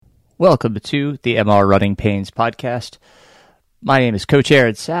Welcome to the MR Running Pains podcast. My name is Coach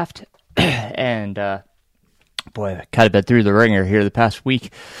Aaron Saft, and boy, I kind of been through the ringer here the past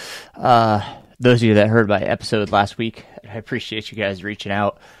week. Those of you that heard my episode last week, I appreciate you guys reaching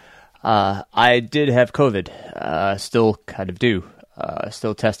out. I did have COVID, still kind of do,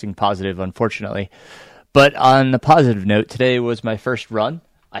 still testing positive, unfortunately. But on the positive note, today was my first run.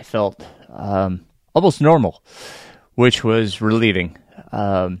 I felt almost normal, which was relieving.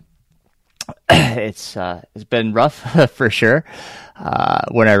 It's been rough for sure.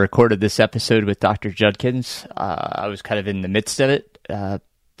 When I recorded this episode with Dr. Judkins, I was kind of in the midst of it,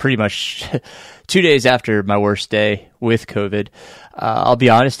 pretty much 2 days after my worst day with COVID. I'll be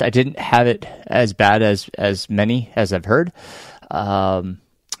honest, I didn't have it as bad as many as I've heard.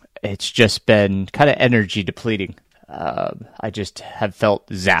 It's just been kind of energy depleting. I just have felt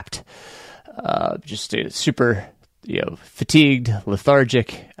zapped, just super fatigued,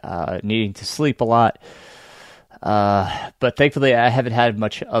 lethargic, needing to sleep a lot. But thankfully I haven't had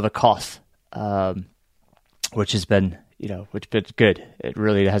much of a cough, which has been good. It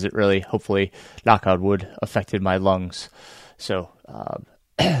really hasn't hopefully, knock on wood, affected my lungs. So,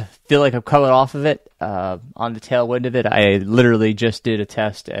 feel like I'm coming off of it, on the tailwind of it. I literally just did a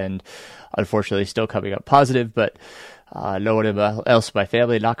test and unfortunately still coming up positive, but no one else in my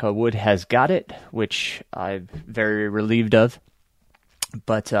family, knock on wood, has got it, which I'm very relieved of.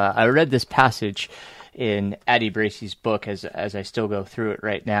 But I read this passage in Addie Bracey's book as I still go through it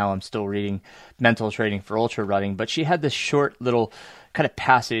right now. I'm still reading Mental Training for Ultra Running, but she had this short little kind of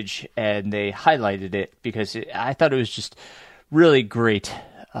passage, and they highlighted it because I thought it was just really great.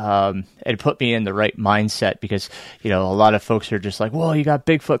 It put me in the right mindset because, a lot of folks are just like, well, you got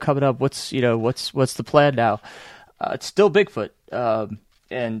Bigfoot coming up. What's the plan now? It's still Bigfoot.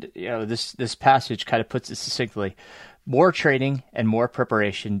 And this passage kind of puts it succinctly. More training and more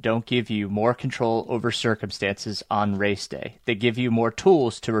preparation don't give you more control over circumstances on race day. They give you more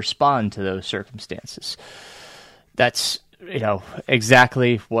tools to respond to those circumstances. That's,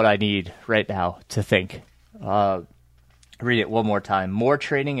 exactly what I need right now to think. Read it one more time. More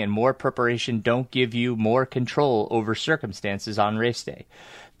training and more preparation don't give you more control over circumstances on race day.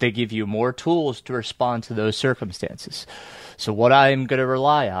 They give you more tools to respond to those circumstances. So what I'm going to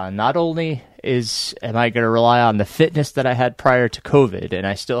rely on, not only am I going to rely on the fitness that I had prior to COVID, and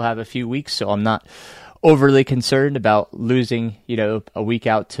I still have a few weeks, so I'm not overly concerned about losing, a week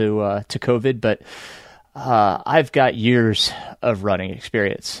out to COVID, but I've got years of running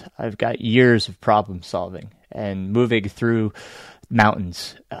experience. I've got years of problem solving and moving through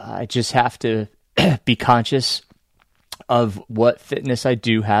mountains. I just have to be conscious of what fitness I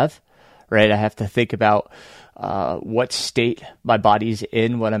do have, right? I have to think about what state my body's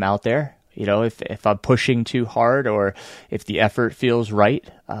in when I'm out there. If I'm pushing too hard or if the effort feels right,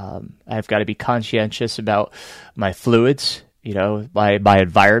 I've got to be conscientious about my fluids, my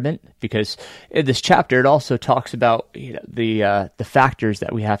environment, because in this chapter it also talks about the factors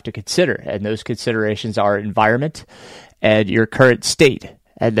that we have to consider, and those considerations are environment and your current state,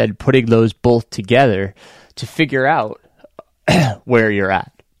 and then putting those both together to figure out where you're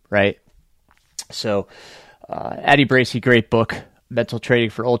at, right? So, Addie Bracey, great book, Mental Training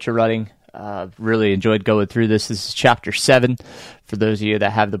for Ultra Running. Really enjoyed going through this. This is chapter 7 for those of you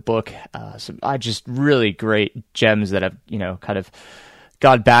that have the book. Some just really great gems that I've, kind of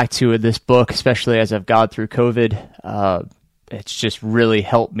gone back to in this book, especially as I've gone through COVID. It's just really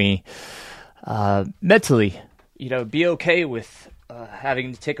helped me mentally, be okay with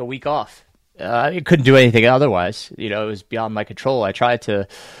having to take a week off. I couldn't do anything otherwise. It was beyond my control. I tried to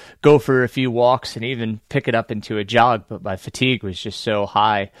go for a few walks and even pick it up into a jog, but my fatigue was just so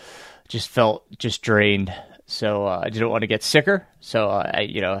high. Just felt drained. So I didn't want to get sicker. So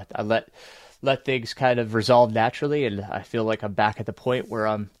I let things kind of resolve naturally, and I feel like I'm back at the point where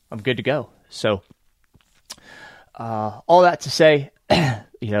I'm good to go. So all that to say,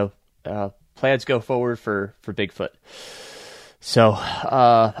 plans go forward for Bigfoot. So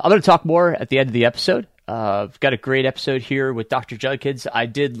I'm going to talk more at the end of the episode. I've got a great episode here with Dr. Judkins. I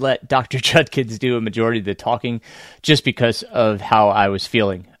did let Dr. Judkins do a majority of the talking just because of how I was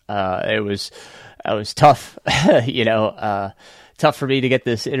feeling. It was tough, tough for me to get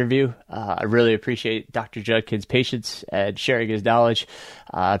this interview. I really appreciate Dr. Judkins' patience and sharing his knowledge.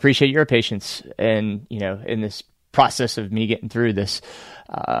 I appreciate your patience and, in this process of me getting through this.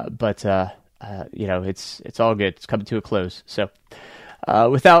 But it's all good. It's coming to a close. So,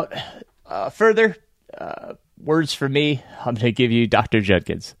 without further words from me, I'm going to give you Dr.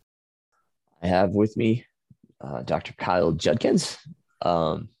 Judkins. I have with me Dr. Kyle Judkins.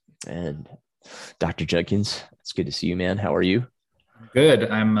 And Dr. Judkins, it's good to see you, man. How are you? Good.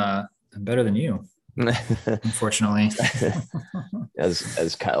 I'm better than you, unfortunately.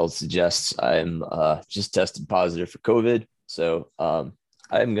 As Kyle suggests, I'm just tested positive for COVID. So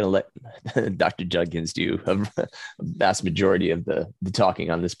I'm going to let Dr. Judkins do a vast majority of the talking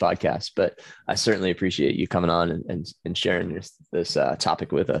on this podcast. But I certainly appreciate you coming on and sharing this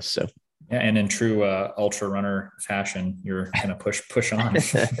topic with us. So Yeah, and in true ultra runner fashion, you're gonna push on.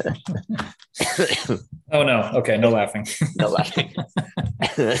 Oh no. Okay, no laughing. no laughing.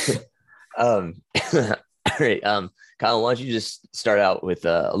 All right. Kyle, why don't you just start out with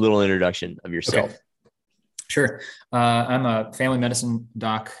a little introduction of yourself? Okay. Sure. I'm a family medicine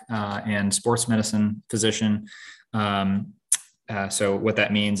doc and sports medicine physician. So what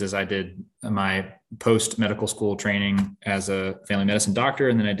that means is I did my post medical school training as a family medicine doctor,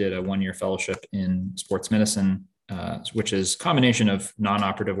 and then I did a 1-year fellowship in sports medicine, which is a combination of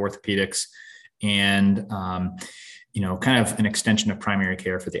non-operative orthopedics and kind of an extension of primary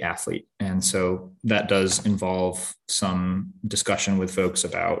care for the athlete. And so that does involve some discussion with folks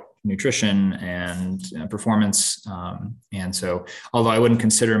about nutrition and performance. And so, although I wouldn't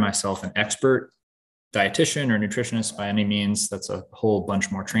consider myself an expert dietitian or nutritionist by any means, that's a whole bunch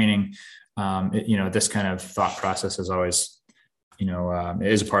more training. This kind of thought process is always, it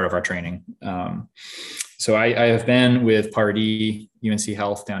is a part of our training. So I have been with Pardee UNC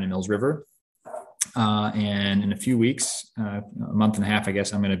Health down in Mills River. And in a few weeks, a month and a half, I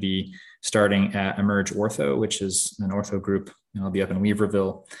guess, I'm going to be starting at Emerge Ortho, which is an ortho group. I'll be up in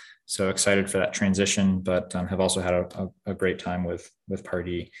Weaverville. So excited for that transition, but have also had a great time with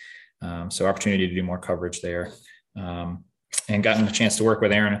Pardee. So opportunity to do more coverage there, and gotten a chance to work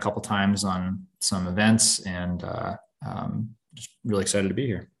with Aaron a couple times on some events, and just really excited to be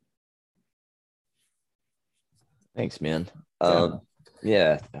here. Thanks, man.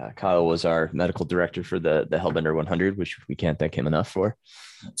 Kyle was our medical director for the Hellbender 100, which we can't thank him enough for.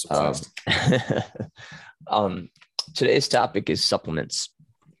 Today's topic is supplements.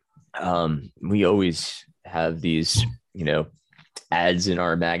 We always have these, ads in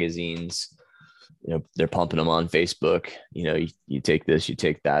our magazines. They're pumping them on Facebook. You take this, you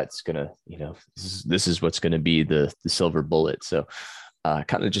take that. It's gonna, this is what's going to be the silver bullet. So,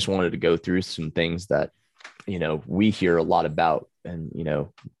 kind of just wanted to go through some things that we hear a lot about, and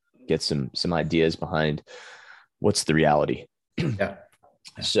get some ideas behind what's the reality. Yeah.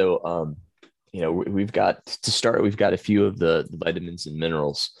 So we've got a few of the vitamins and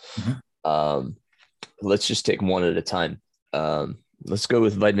minerals. Mm-hmm. Let's just take one at a time. Let's go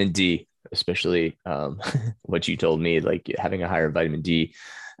with vitamin D, especially what you told me, like having a higher vitamin D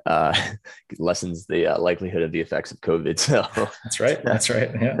lessens the likelihood of the effects of COVID. So that's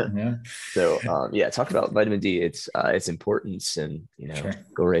right. Yeah. So talk about vitamin D, its importance, and Sure.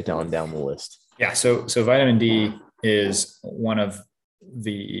 Go right down the list. Yeah. So vitamin D is one of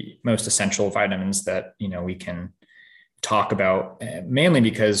the most essential vitamins that we can talk about, mainly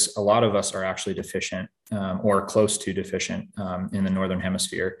because a lot of us are actually deficient or close to deficient in the Northern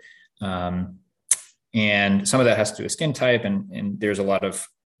Hemisphere. And some of that has to do with skin type, and there's a lot of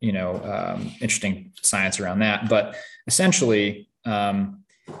interesting science around that. But essentially,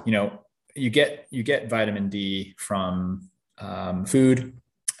 you get vitamin D from food.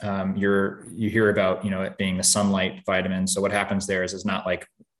 You hear about it being a sunlight vitamin. So what happens there is it's not like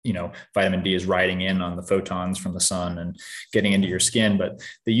vitamin D is riding in on the photons from the sun and getting into your skin, but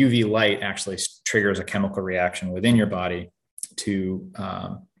the UV light actually triggers a chemical reaction within your body to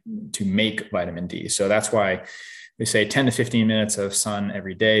make vitamin D. So that's why we say 10 to 15 minutes of sun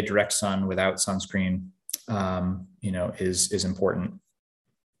every day, direct sun without sunscreen, is important.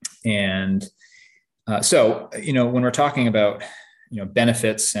 And so when we're talking about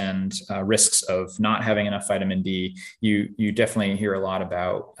benefits and risks of not having enough vitamin D, you definitely hear a lot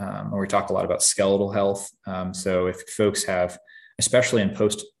about, or we talk a lot about skeletal health. So if folks have, especially in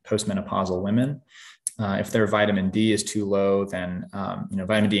postmenopausal women, if their vitamin D is too low, then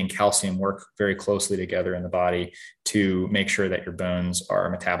vitamin D and calcium work very closely together in the body to make sure that your bones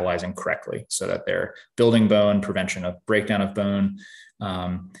are metabolizing correctly, so that they're building bone, prevention of breakdown of bone.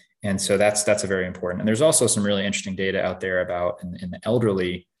 And so that's a very important. And there's also some really interesting data out there about in the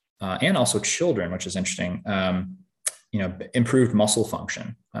elderly and also children, which is interesting, improved muscle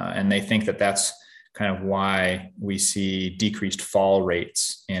function. And they think that that's kind of why we see decreased fall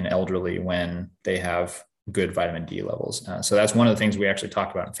rates in elderly when they have good vitamin D levels. So that's one of the things we actually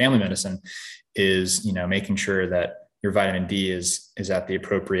talk about in family medicine is, making sure that your vitamin D is at the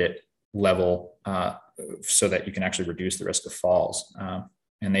appropriate level so that you can actually reduce the risk of falls.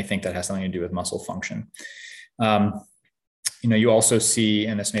 And they think that has something to do with muscle function. you also see,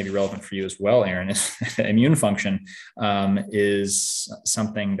 and this may be relevant for you as well, Aaron, is immune function is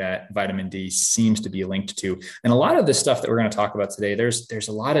something that vitamin D seems to be linked to. And a lot of this stuff that we're going to talk about today, there's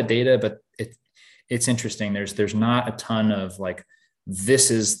a lot of data, but it's interesting. There's not a ton of like, this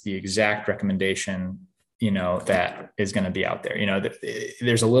is the exact recommendation, that is going to be out there.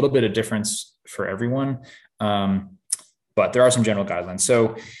 There's a little bit of difference for everyone, but there are some general guidelines.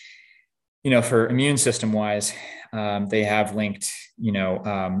 So, for immune system wise, they have linked,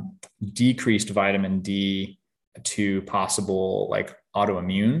 decreased vitamin D to possible like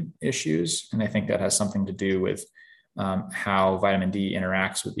autoimmune issues. And I think that has something to do with how vitamin D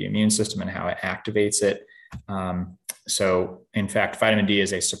interacts with the immune system and how it activates it. So in fact, vitamin D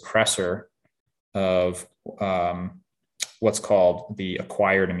is a suppressor of what's called the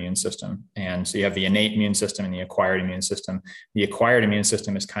acquired immune system. And so you have the innate immune system and the acquired immune system. The acquired immune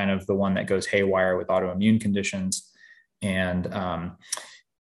system is kind of the one that goes haywire with autoimmune conditions. And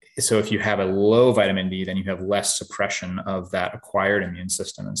so if you have a low vitamin D, then you have less suppression of that acquired immune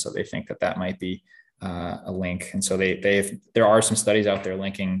system. And so they think that might be a link. And so there are some studies out there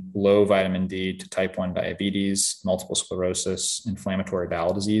linking low vitamin D to type 1 diabetes, multiple sclerosis, inflammatory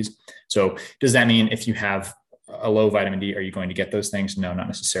bowel disease. So does that mean if you have a low vitamin D, are you going to get those things? No, not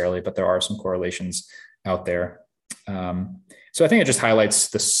necessarily, but there are some correlations out there. So I think it just highlights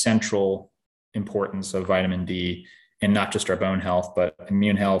the central importance of vitamin D in not just our bone health, but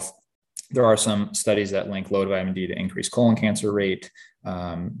immune health. There are some studies that link low vitamin D to increased colon cancer rate,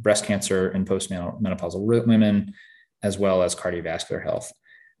 breast cancer in postmenopausal women, as well as cardiovascular health.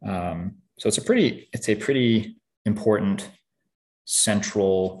 So it's a pretty important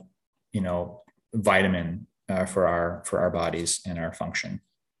central, vitamin for our bodies and our function.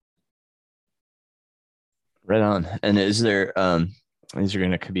 Right on. And is there, these are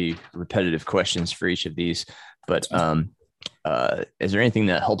going to be repetitive questions for each of these, but is there anything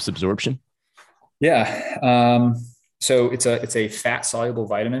that helps absorption? Yeah. So it's a fat soluble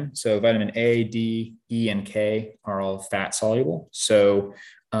vitamin. So vitamin A, D, E, and K are all fat soluble. So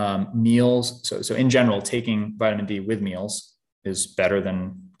meals. So in general, taking vitamin D with meals is better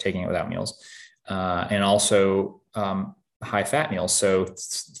than taking it without meals. And also high fat meals. So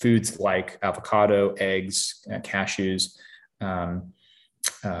foods like avocado, eggs, cashews,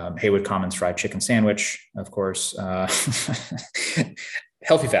 Haywood Commons fried chicken sandwich, of course, healthy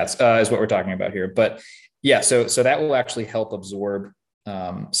fats is what we're talking about here. But yeah, so that will actually help absorb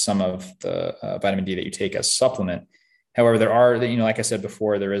some of the vitamin D that you take as supplement. However, there are, like I said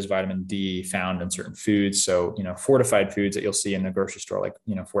before, there is vitamin D found in certain foods. So, fortified foods that you'll see in the grocery store, like,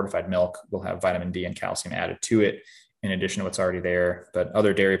 fortified milk will have vitamin D and calcium added to it in addition to what's already there. But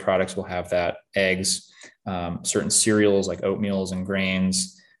other dairy products will have that. Eggs, certain cereals like oatmeals and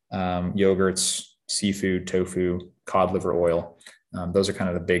grains, yogurts, seafood, tofu, cod liver oil. Those are kind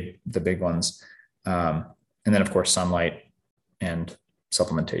of the big ones. And then of course, sunlight and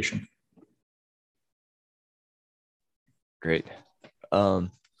supplementation. Great. And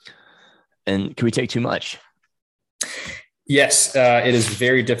can we take too much? Yes, it is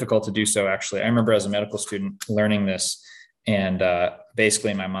very difficult to do so. Actually, I remember as a medical student learning this, and basically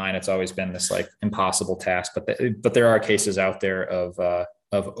in my mind, it's always been this like impossible task. But there are cases out there of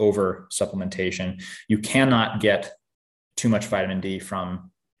over supplementation. You cannot get too much vitamin D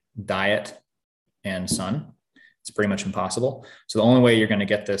from diet and sun. It's pretty much impossible. So the only way you're going to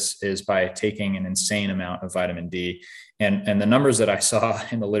get this is by taking an insane amount of vitamin D. And the numbers that I saw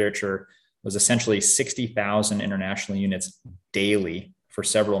in the literature was essentially 60,000 international units daily for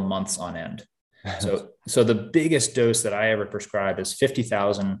several months on end. So the biggest dose that I ever prescribe is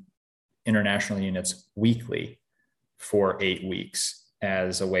 50,000 international units weekly for 8 weeks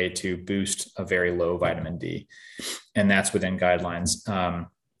as a way to boost a very low vitamin D. And that's within guidelines.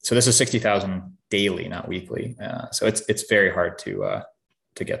 So this is 60,000 daily, not weekly. So it's very hard to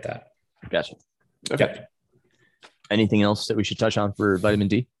get that. Gotcha. Okay. Yep. Anything else that we should touch on for vitamin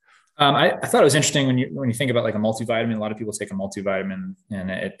D? I thought it was interesting when you think about like a multivitamin. A lot of people take a multivitamin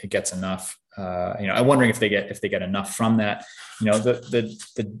and it gets enough. I'm wondering if they get enough from that.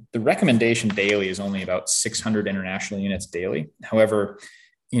 The recommendation daily is only about 600 international units daily. However,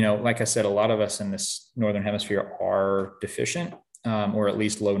 like I said, a lot of us in this northern hemisphere are deficient or at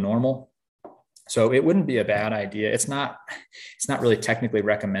least low normal. So it wouldn't be a bad idea. It's not really technically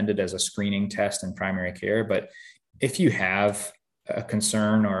recommended as a screening test in primary care, but if you have a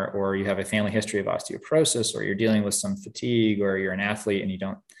concern or you have a family history of osteoporosis, or you're dealing with some fatigue, or you're an athlete and you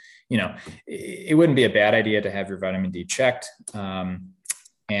don't, it wouldn't be a bad idea to have your vitamin D checked. And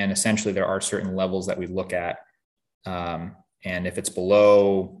essentially there are certain levels that we look at. And if it's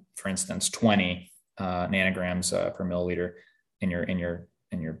below, for instance, 20 nanograms per milliliter, in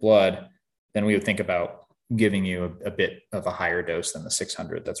your blood, then we would think about giving you a bit of a higher dose than the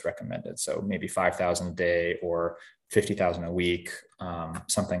 600 that's recommended. So maybe 5,000 a day or 50,000 a week,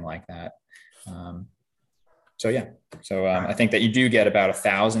 something like that. I think that you do get about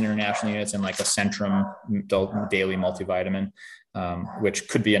 1,000 international units in like a Centrum daily multivitamin, which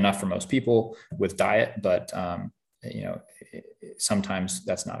could be enough for most people with diet, but sometimes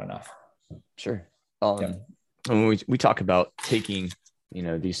that's not enough. Sure. When we talk about taking,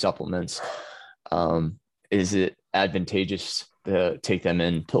 these supplements, is it advantageous to take them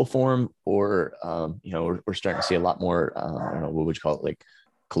in pill form, or we're starting to see a lot more, I don't know, what would you call it, like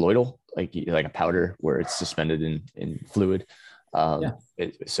colloidal, like a powder where it's suspended in fluid.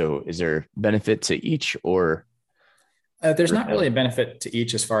 So is there benefit to each, or? There's not really a benefit to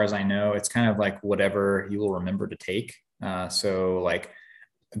each as far as I know. It's kind of like whatever you will remember to take. So like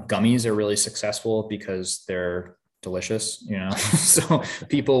gummies are really successful because they're delicious, so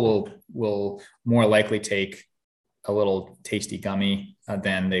people will more likely take a little tasty gummy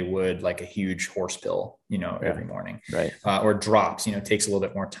than they would like a huge horse pill, every morning. Right. Or drops, takes a little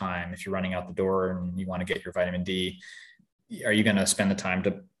bit more time. If you're running out the door and you want to get your vitamin D, are you going to spend the time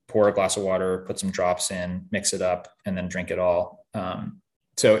to pour a glass of water, put some drops in, mix it up, and then drink it all?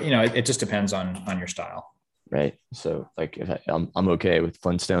 It just depends on your style. Right. So like if I'm okay with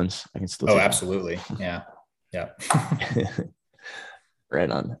Flintstones, I can still. Oh, absolutely. Yeah. Yeah. Right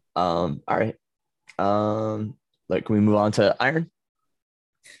on. All right. Can we move on to iron?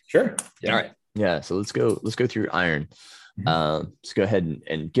 Sure. Yeah. All right. Yeah. So let's go through iron. Let's go ahead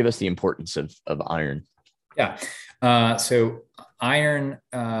and give us the importance of iron. Yeah. So iron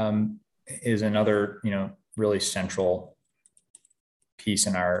is another, really central piece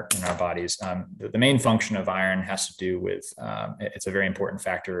in our bodies. The main function of iron has to do with, it's a very important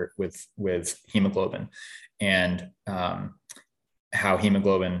factor with hemoglobin, and how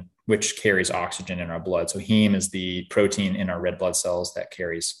hemoglobin, which carries oxygen in our blood. So heme is the protein in our red blood cells that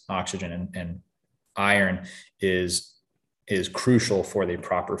carries oxygen, and iron is crucial for the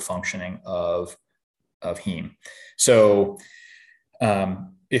proper functioning of heme. So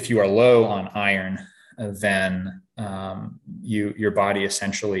if you are low on iron, then your body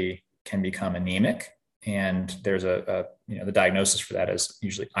essentially can become anemic. And there's the diagnosis for that is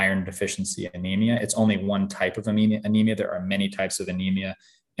usually iron deficiency anemia. It's only one type of anemia. There are many types of anemia,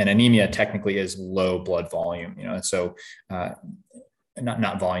 and anemia technically is low blood volume, so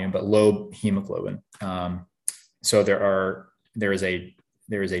not volume, but low hemoglobin. So there is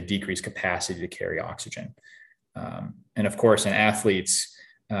a decreased capacity to carry oxygen. And of course, in athletes,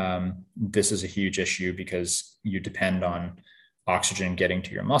 this is a huge issue because you depend on oxygen getting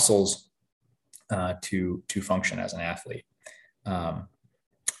to your muscles to function as an athlete.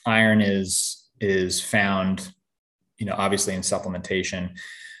 Iron is found, obviously in supplementation,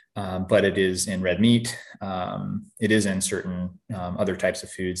 but it is in red meat. It is in certain other types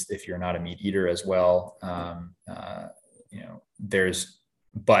of foods if you're not a meat eater as well.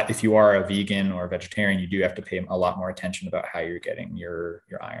 But if you are a vegan or a vegetarian, you do have to pay a lot more attention about how you're getting your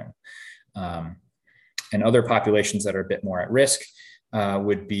iron. And other populations that are a bit more at risk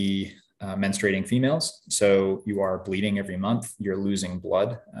would be menstruating females. So you are bleeding every month, you're losing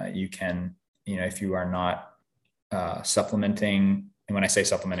blood. You can, if you are not supplementing, and when I say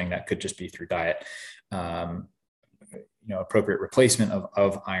supplementing, that could just be through diet, appropriate replacement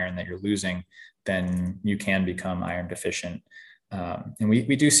of iron that you're losing, then you can become iron deficient. And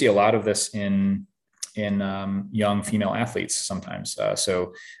we do see a lot of this in young female athletes sometimes.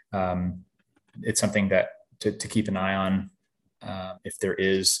 So it's something that to keep an eye on if there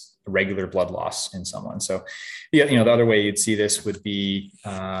is regular blood loss in someone. So, the other way you'd see this would be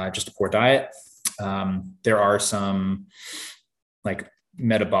just a poor diet. There are some like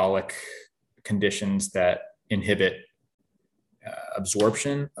metabolic conditions that inhibit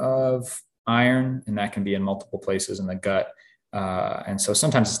absorption of iron, and that can be in multiple places in the gut. And so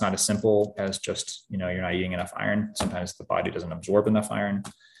sometimes it's not as simple as just, you're not eating enough iron. Sometimes the body doesn't absorb enough iron.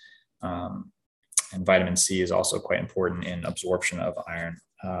 And vitamin C is also quite important in absorption of iron.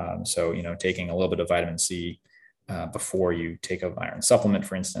 So, taking a little bit of vitamin C before you take an iron supplement,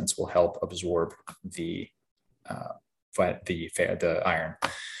 for instance, will help absorb the iron.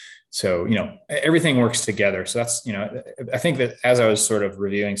 So, everything works together. So that's, I think that as I was sort of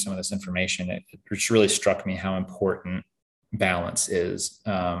reviewing some of this information, it just really struck me how important balance is.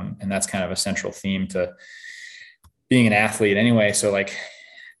 And that's kind of a central theme to being an athlete anyway. So like,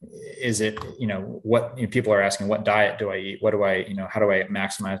 is it, what people are asking, what diet do I eat? What do I, how do I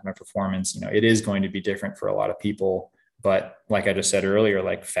maximize my performance? It is going to be different for a lot of people, but like I just said earlier,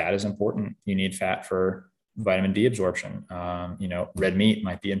 like fat is important. You need fat for vitamin D absorption. Red meat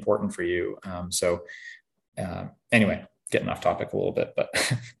might be important for you. Anyway, getting off topic a little bit, but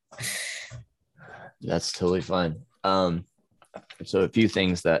That's totally fine. So a few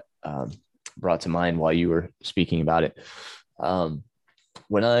things that brought to mind while you were speaking about it.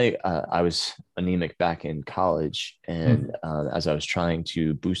 When I was anemic back in college, and as I was trying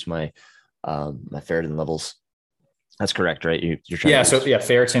to boost my ferritin levels, that's correct, right? You're trying. Yeah.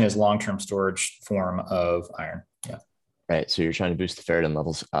 Ferritin is long-term storage form of iron. Yeah. Right. So you're trying to boost the ferritin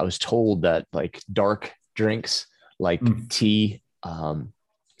levels. I was told that like dark drinks, like tea,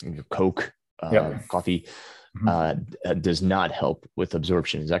 Coke, coffee, does not help with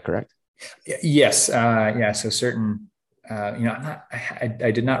absorption. Is that correct? Yes. So certain,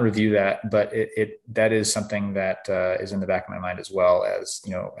 I did not review that, but that is something that is in the back of my mind, as well as,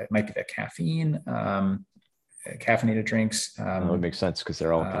 it might be the caffeinated drinks. That would make sense because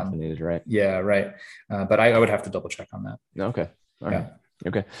they're all caffeinated, right? Yeah. Right. But I would have to double check on that. Okay. All right.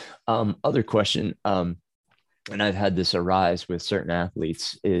 Okay. Other question. And I've had this arise with certain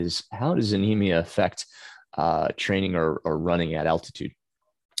athletes, is how does anemia affect training or running at altitude?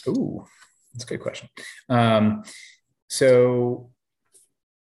 Ooh, that's a good question. So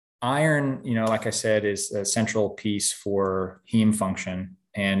iron, like I said, is a central piece for heme function.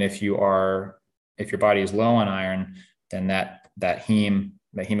 And if your body is low on iron, then that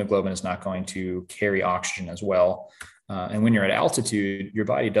hemoglobin is not going to carry oxygen as well. And when you're at altitude, your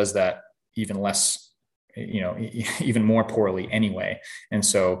body does that even more poorly anyway. And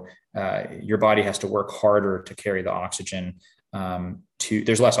so your body has to work harder to carry the oxygen.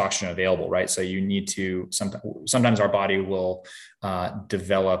 There's less oxygen available, right? So you need to, sometimes our body will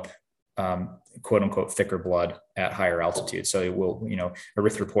develop quote unquote thicker blood at higher altitude. So it will,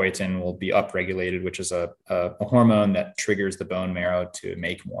 erythropoietin will be upregulated, which is a hormone that triggers the bone marrow to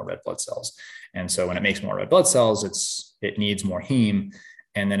make more red blood cells. And so when it makes more red blood cells, it needs more heme.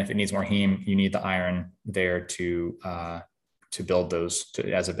 And then if it needs more heme, you need the iron there to build those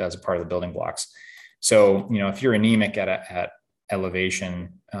as a part of the building blocks. So, if you're anemic at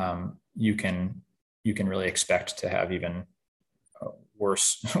elevation, you can really expect to have even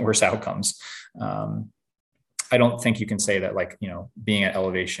worse outcomes. I don't think you can say that being at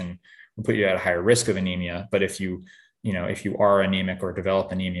elevation will put you at a higher risk of anemia, but if you are anemic or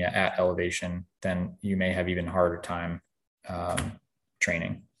develop anemia at elevation, then you may have even harder time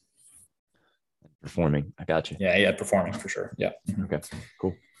training. Performing. I got you. Yeah. Performing for sure. Yeah. Okay,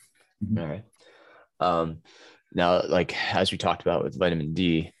 cool. All right. Now, like, as we talked about with vitamin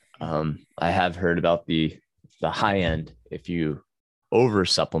D, I have heard about the high end. If you over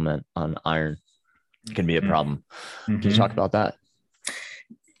supplement on iron, it can be a problem. Can you talk about that?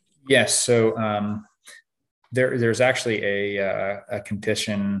 Yes. So there's actually a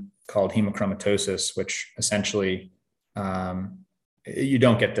condition called hemochromatosis, which essentially you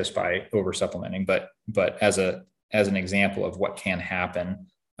don't get this by over supplementing, but as an example of what can happen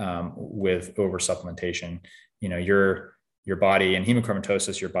with over supplementation, your body, in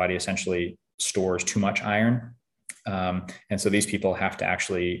hemochromatosis, your body essentially stores too much iron. And so these people have to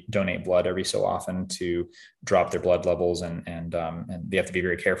actually donate blood every so often to drop their blood levels, and they have to be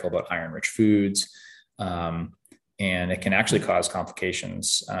very careful about iron-rich foods. And it can actually cause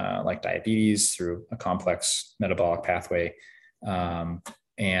complications like diabetes through a complex metabolic pathway,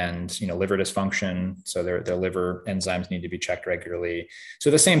 and liver dysfunction. So their liver enzymes need to be checked regularly.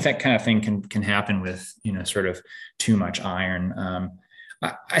 So the same kind of thing can happen with sort of too much iron.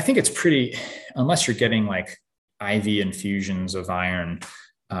 I think it's pretty, unless you're getting like IV infusions of iron,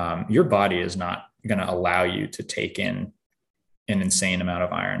 your body is not going to allow you to take in an insane amount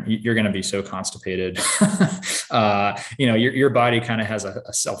of iron. You're going to be so constipated. Your body kind of has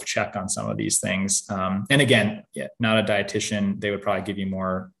a self-check on some of these things. And again, not a dietitian. They would probably give you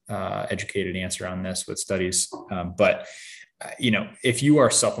more educated answer on this with studies. But if you are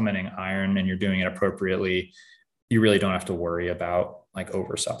supplementing iron and you're doing it appropriately, you really don't have to worry about like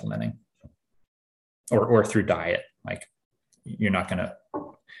over supplementing or through diet. Like you're not going to,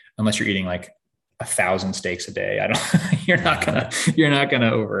 unless you're eating like 1,000 steaks a day, you're not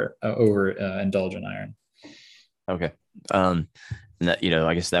gonna over indulge in iron. Okay. And that,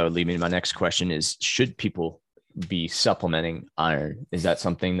 I guess that would lead me to my next question is, should people be supplementing iron? Is that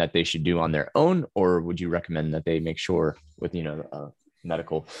something that they should do on their own, or would you recommend that they make sure with,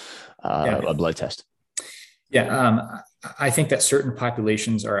 medical, a blood test? Yeah. I think that certain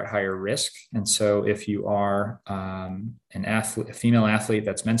populations are at higher risk. And so if you are a female athlete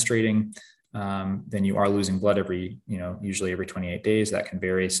that's menstruating, then you are losing blood usually every 28 days. That can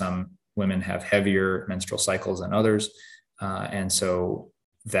vary. Some women have heavier menstrual cycles than others. And so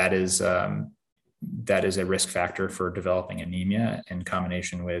that is, that is a risk factor for developing anemia in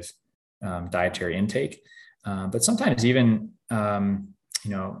combination with dietary intake. But sometimes even,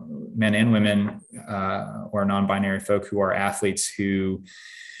 men and women or non-binary folk who are athletes who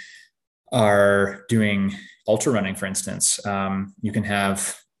are doing ultra running, for instance, you can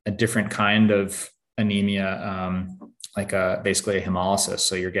have a different kind of anemia, basically a hemolysis.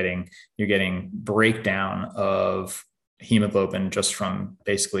 So you're getting breakdown of hemoglobin just from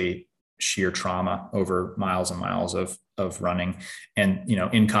basically sheer trauma over miles and miles of running, and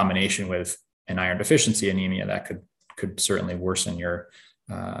in combination with an iron deficiency anemia that could certainly worsen your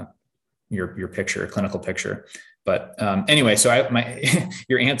clinical picture. But anyway, so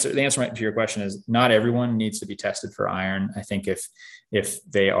the answer to your question is not everyone needs to be tested for iron. I think if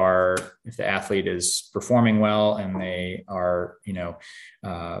the athlete is performing well and they are,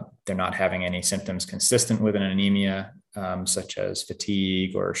 they're not having any symptoms consistent with an anemia, such as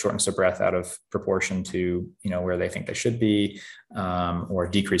fatigue or shortness of breath out of proportion to, where they think they should be, or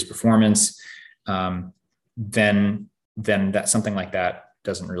decreased performance, then that something like that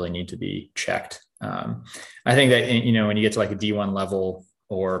doesn't really need to be checked. I think that, when you get to like a D1 level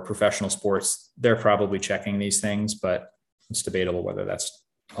or professional sports, they're probably checking these things, but it's debatable whether that's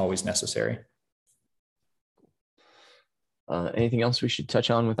always necessary. Anything else we should touch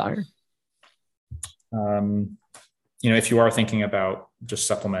on with iron? If you are thinking about just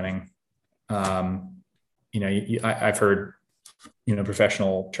supplementing, I've heard,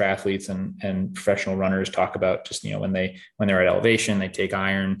 professional triathletes and professional runners talk about just, when they're at elevation, they take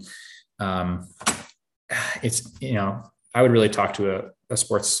iron. I would really talk to a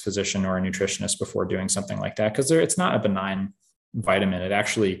sports physician or a nutritionist before doing something like that, because it's not a benign vitamin. It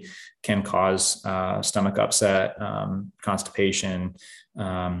actually can cause stomach upset, constipation,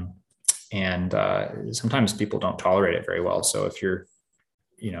 and sometimes people don't tolerate it very well. So if you're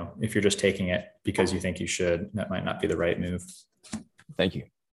just taking it because you think you should, that might not be the right move. Thank you.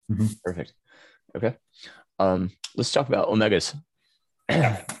 Mm-hmm. Perfect. Okay. Let's talk about omegas.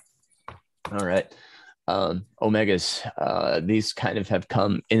 All right. Omegas, these kind of have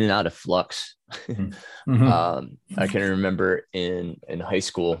come in and out of flux. Mm-hmm. I can remember in high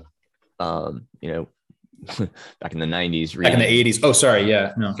school, back in the 90s, back in the 80s. Oh, sorry.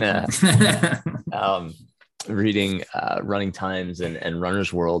 Yeah. No. Reading Running Times and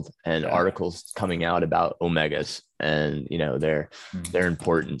Runner's World and articles coming out about omegas and, their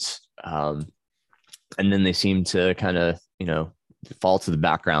importance. And then they seem to kind of, fall to the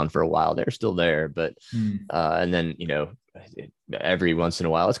background for a while. They're still there, but, and then, every once in a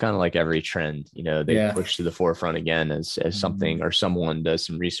while, it's kind of like every trend, they push to the forefront again as something or someone does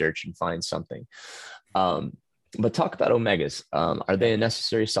some research and finds something. But talk about omegas. Are they a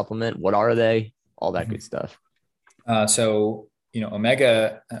necessary supplement? What are they? All that good stuff. So,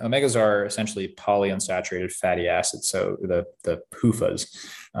 omegas are essentially polyunsaturated fatty acids. So the PUFAs,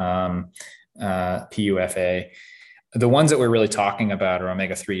 PUFA. The ones that we're really talking about are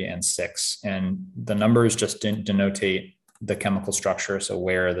omega-3 and 6, and the numbers just denotate the chemical structure. So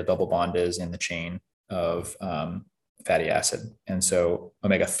where the double bond is in the chain of fatty acid. And so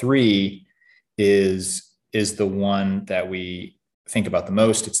omega-3 is the one that we think about the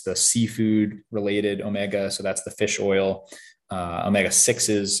most. It's the seafood related omega. So that's the fish oil.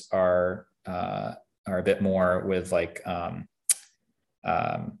 Omega-6s are a bit more with like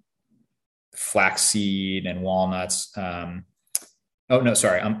flaxseed and walnuts. Hold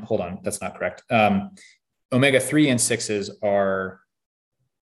on. That's not correct. Omega-3 and 6s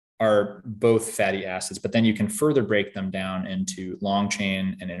are both fatty acids, but then you can further break them down into long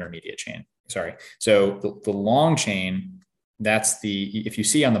chain and intermediate chain. So the long chain, if you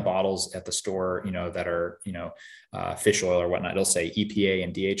see on the bottles at the store, that are, fish oil or whatnot, it'll say EPA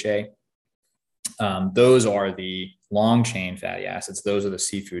and DHA. Those are the long chain fatty acids. Those are the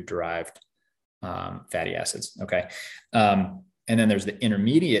seafood derived fatty acids. Okay. And then there's the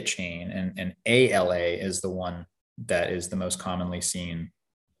intermediate chain, and ALA is the one that is the most commonly seen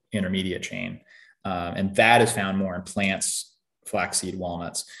intermediate chain. And that is found more in plants, flaxseed,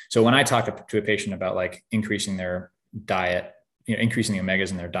 walnuts. So when I talk to a patient about like increasing their diet, increasing the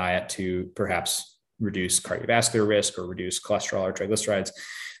omegas in their diet to perhaps reduce cardiovascular risk or reduce cholesterol or triglycerides,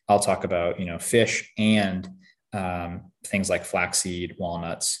 I'll talk about, fish and things like flaxseed,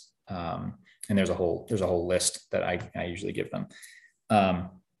 walnuts. And there's a whole list that I usually give them.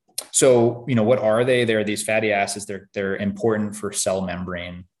 So, what are they? They're these fatty acids. They're important for cell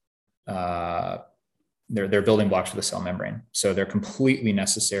membrane. They're building blocks for the cell membrane. So they're completely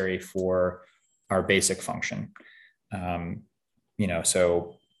necessary for our basic function.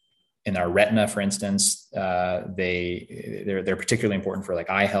 So in our retina, for instance, they're particularly important for like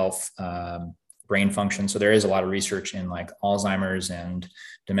eye health, brain function. So there is a lot of research in like Alzheimer's and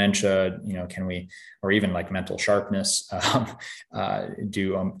dementia, or even like mental sharpness.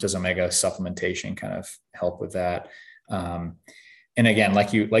 Does omega supplementation kind of help with that? And again,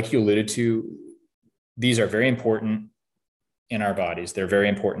 like you alluded to, these are very important in our bodies. They're very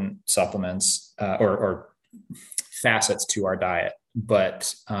important supplements or facets to our diet.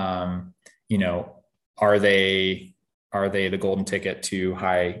 But are they the golden ticket to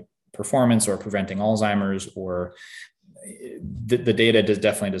high performance or preventing Alzheimer's? Or the data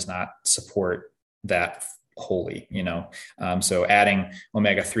definitely does not support that wholly. So adding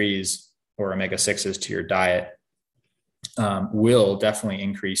omega-3s or omega-6s to your diet will definitely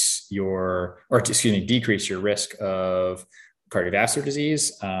decrease your risk of cardiovascular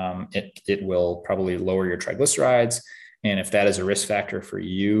disease. It will probably lower your triglycerides. And if that is a risk factor for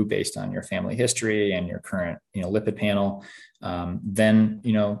you based on your family history and your current, lipid panel, then,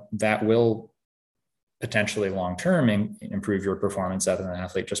 that will potentially long-term improve your performance as an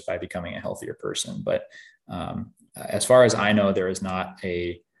athlete just by becoming a healthier person. But as far as I know, there is not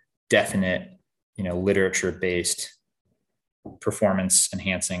a definite, literature-based performance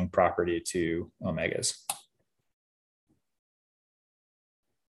enhancing property to omegas.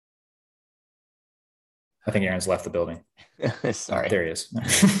 I think Aaron's left the building. Sorry. There he is.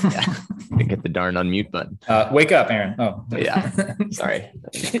 Yeah. Get the darn unmute button. Wake up, Aaron. Oh, yeah. Sorry.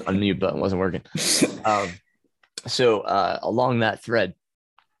 Unmute button wasn't working. So along that thread,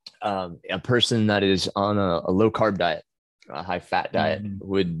 a person that is on a low carb diet, a high fat diet,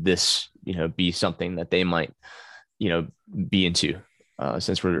 would this, be something that they might, be into?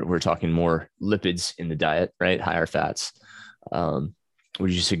 Since we're talking more lipids in the diet, right? Higher fats. Would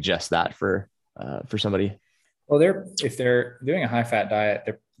you suggest that for somebody? Well, if they're doing a high fat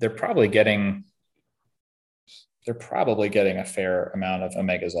diet, they're probably getting a fair amount of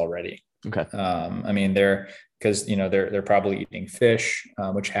omegas already. Okay. They're probably eating fish,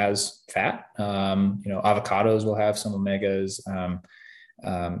 which has fat. Avocados will have some omegas.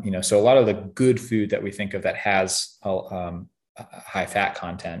 So a lot of the good food that we think of that has a high fat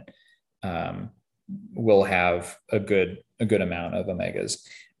content will have a good amount of omegas.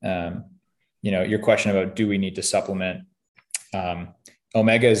 Your question about do we need to supplement?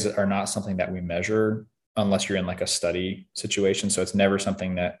 Omegas are not something that we measure unless you're in like a study situation. So it's never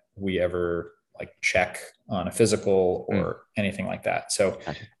something that we ever like check on a physical or anything like that. So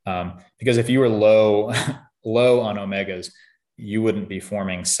because if you were low on omegas, you wouldn't be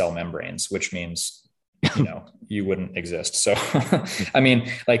forming cell membranes, which means you wouldn't exist. So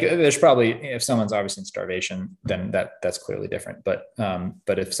there's probably, if someone's obviously in starvation, then that's clearly different. But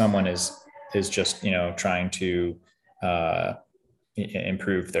if someone is just trying to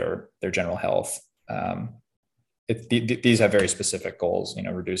improve their general health, these have very specific goals,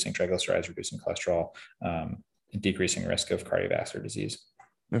 reducing triglycerides, reducing cholesterol, decreasing risk of cardiovascular disease.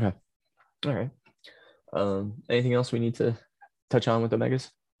 Okay. All right. Anything else we need to touch on with omegas?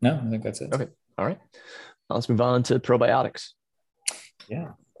 No, I think that's it. Okay. All right. Let's move on to probiotics.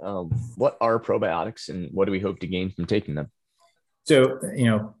 Yeah. What are probiotics and what do we hope to gain from taking them? So,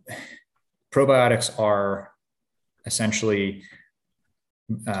 probiotics are essentially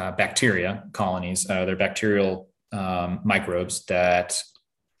bacteria colonies. They're bacterial microbes that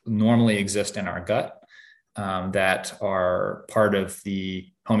normally exist in our gut that are part of the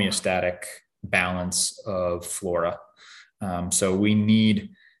homeostatic balance of flora. So we need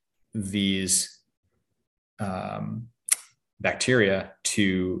these bacteria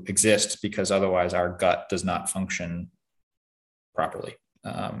to exist because otherwise our gut does not function properly.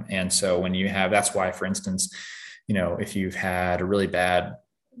 And so when you have, that's why, for instance, if you've had a really bad,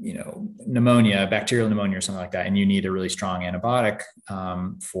 pneumonia, bacterial pneumonia or something like that, and you need a really strong antibiotic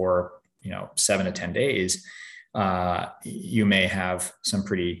for, 7 to 10 days, you may have some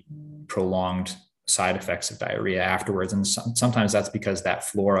pretty prolonged side effects of diarrhea afterwards. And sometimes that's because that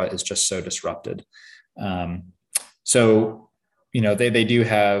flora is just so disrupted. They do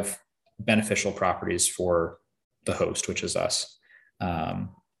have beneficial properties for the host, which is us. When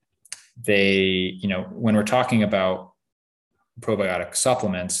we're talking about probiotic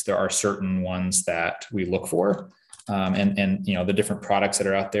supplements, there are certain ones that we look for, and the different products that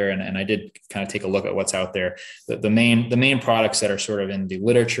are out there. And I did kind of take a look at what's out there. The main products that are sort of in the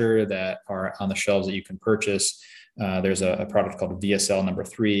literature that are on the shelves that you can purchase. There's a product called VSL number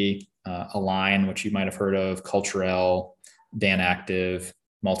 3, Align, which you might have heard of, Culturelle, Dan Active,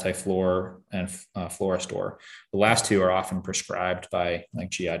 Multiflora, and Florastore. The last two are often prescribed by like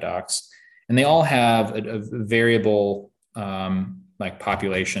GI docs, and they all have a variable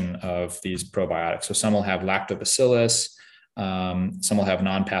population of these probiotics. So some will have lactobacillus, some will have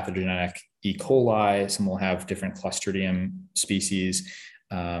non-pathogenic E. coli, some will have different Clostridium species,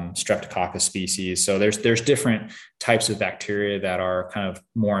 Streptococcus species. So there's different types of bacteria that are kind of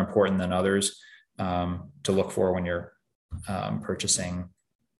more important than others to look for when you're purchasing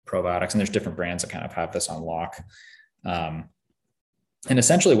probiotics. And there's different brands that kind of have this on lock. And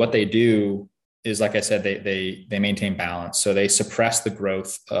essentially what they do is, like I said, they maintain balance. So they suppress the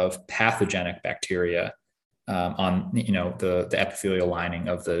growth of pathogenic bacteria on the epithelial lining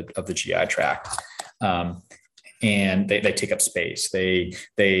of the GI tract, and they take up space. They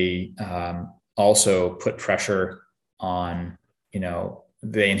also put pressure on,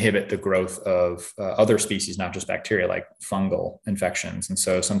 they inhibit the growth of other species, not just bacteria, like fungal infections. And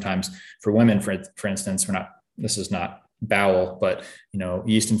so sometimes for women, for instance, this is not bowel, but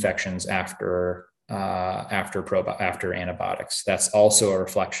yeast infections after antibiotics. That's also a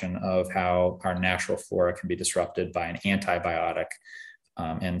reflection of how our natural flora can be disrupted by an antibiotic,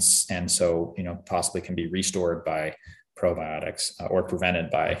 and so possibly can be restored by probiotics or prevented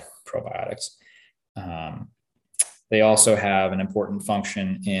by probiotics. They also have an important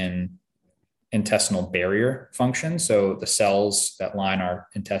function in intestinal barrier function. So the cells that line our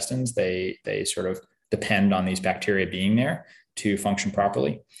intestines, they sort of depend on these bacteria being there to function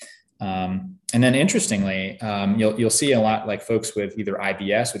properly. And then interestingly, you'll see a lot like folks with either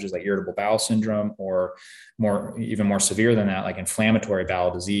IBS, which is like irritable bowel syndrome, or even more severe than that, like inflammatory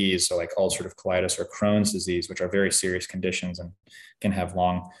bowel disease, so like ulcerative colitis or Crohn's disease, which are very serious conditions and can have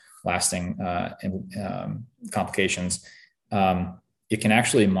long lasting complications. It can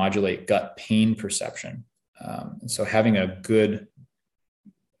actually modulate gut pain perception. So having a good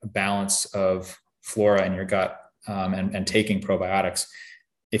balance of flora in your gut, and taking probiotics,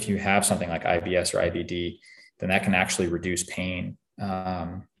 if you have something like IBS or IBD, then that can actually reduce pain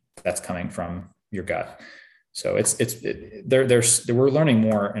that's coming from your gut. So we're learning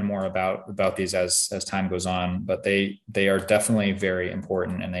more and more about these as time goes on, but they are definitely very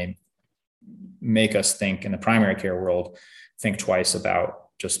important, and they make us think in the primary care world, think twice about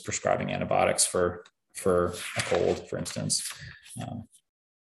just prescribing antibiotics for a cold, for instance.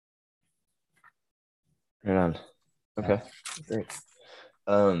 Right on. Okay, great.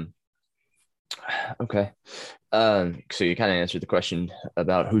 Okay. So you kind of answered the question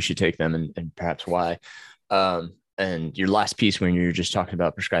about who should take them and perhaps why. And your last piece, when you were just talking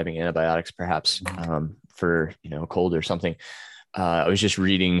about prescribing antibiotics, perhaps for a cold or something, I was just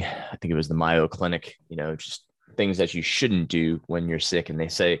reading, I think it was the Mayo Clinic, just things that you shouldn't do when you're sick, and they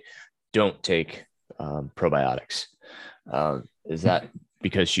say don't take probiotics. Is that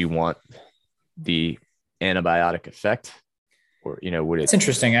because you want the antibiotic effect? Or, would it? It's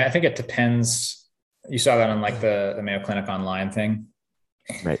interesting. I think it depends. You saw that on like the Mayo Clinic online thing.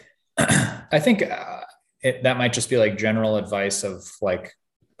 Right. I think that might just be like general advice of like,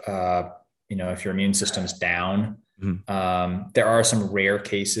 if your immune system's down, there are some rare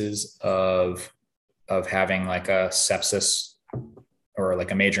cases of having like a sepsis or like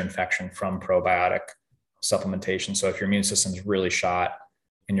a major infection from probiotic supplementation. So if your immune system's really shot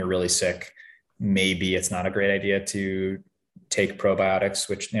and you're really sick, maybe it's not a great idea to take probiotics,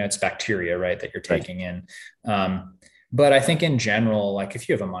 which it's bacteria, right, that you're taking in. But I think in general, like if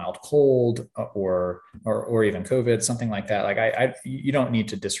you have a mild cold or even COVID, something like that, like you don't need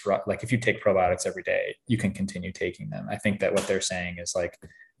to disrupt. Like if you take probiotics every day, you can continue taking them. I think that what they're saying is like,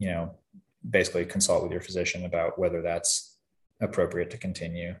 basically consult with your physician about whether that's appropriate to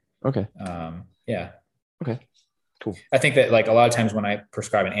continue. Okay. Yeah. Okay. Cool. I think that like a lot of times when I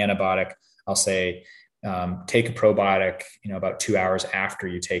prescribe an antibiotic, I'll say, take a probiotic, about 2 hours after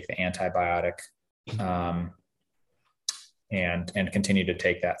you take the antibiotic, and continue to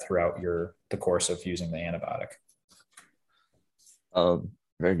take that throughout the course of using the antibiotic.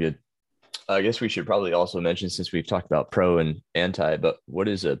 Very good. I guess we should probably also mention, since we've talked about pro and anti, but what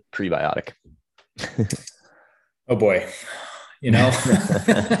is a prebiotic? Oh boy. I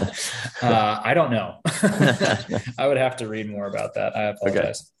don't know. I would have to read more about that. I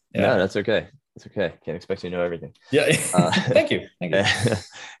apologize. Okay. Yeah. No, that's okay. It's okay. Can't expect you to know everything. Yeah. Thank you.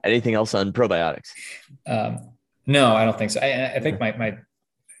 Anything else on probiotics? No, I don't think so. I think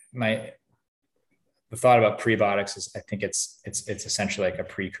the thought about prebiotics is, I think it's essentially like a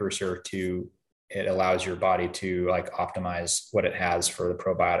precursor to, it allows your body to like optimize what it has for the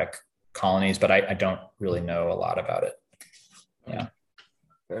probiotic colonies, but I don't really know a lot about it. Yeah.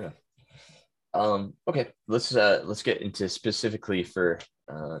 Fair enough. Okay. Let's get into specifically for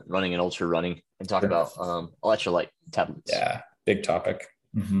running and ultra running and talk about electrolyte tablets. Yeah. Big topic.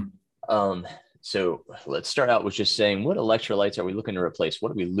 Mm-hmm. So let's start out with just saying, what electrolytes are we looking to replace? What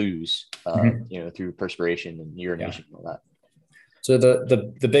do we lose, through perspiration and urination and all that? So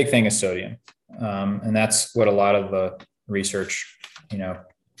the big thing is sodium, and that's what a lot of the research,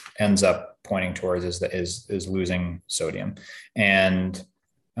 ends up pointing towards is losing sodium, and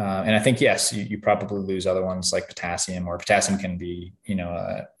I think yes, you probably lose other ones like potassium, or potassium can be,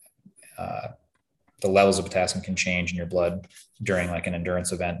 the levels of potassium can change in your blood during like an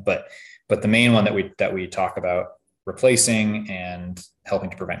endurance event, but the main one that we talk about replacing and helping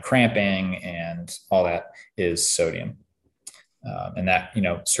to prevent cramping and all that is sodium. And that,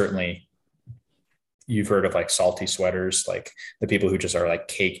 certainly you've heard of like salty sweaters, like the people who just are like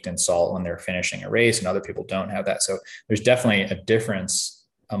caked in salt when they're finishing a race, and other people don't have that. So there's definitely a difference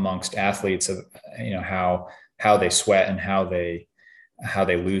amongst athletes of, how they sweat and how they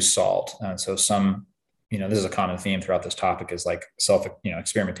lose salt. So some, this is a common theme throughout this topic, is like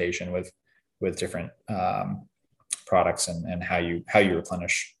experimentation with different products and how you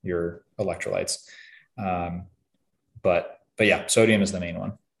replenish your electrolytes. But yeah, sodium is the main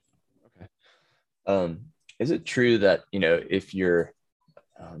one. Okay. Is it true that, if your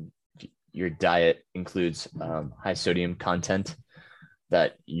diet includes high sodium content,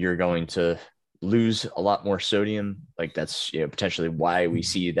 that you're going to lose a lot more sodium? Like that's, potentially why we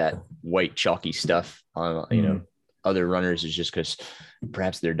see that white chalky stuff on, other runners, is just because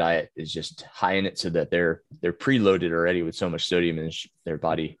perhaps their diet is just high in it, so that they're preloaded already with so much sodium in their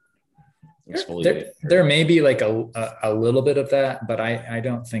body. There may be like a little bit of that, but I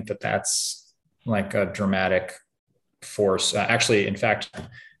don't think that that's like a dramatic force. Actually, in fact,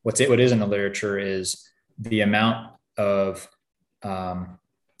 what is in the literature is the amount of,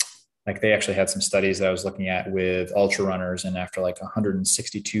 like they actually had some studies that I was looking at with ultra runners, and after like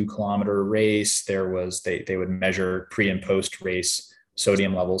 162 kilometer race, they would measure pre and post race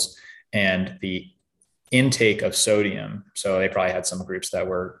sodium levels, and the intake of sodium. So they probably had some groups that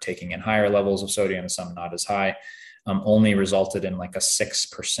were taking in higher levels of sodium, some not as high, only resulted in like a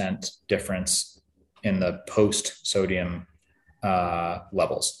 6% difference in the post sodium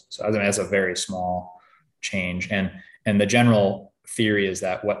levels. So I mean, that's a very small change. And the general theory is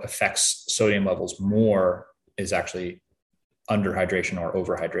that what affects sodium levels more is actually underhydration or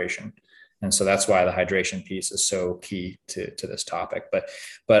overhydration. And so that's why the hydration piece is so key to this topic. But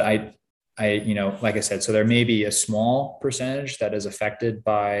I, like I said, so there may be a small percentage that is affected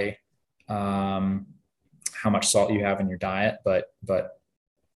by how much salt you have in your diet, but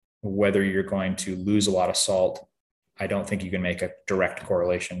whether you're going to lose a lot of salt, I don't think you can make a direct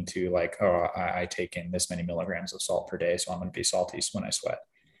correlation to like, oh, I take in this many milligrams of salt per day, so I'm going to be salty when I sweat.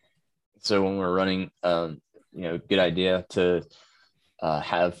 So when we're running, good idea to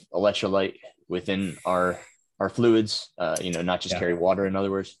have electrolyte within our fluids, not just carry water, in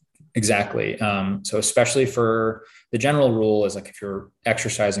other words. Exactly. So especially for the general rule is like, if you're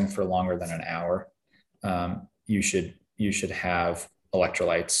exercising for longer than an hour, you should have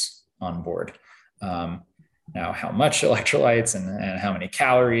electrolytes on board. Now, how much electrolytes and how many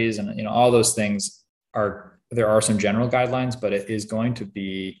calories and, all those things there are some general guidelines, but it is going to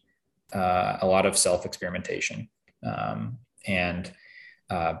be a lot of self-experimentation. And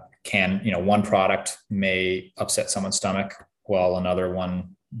one product may upset someone's stomach while another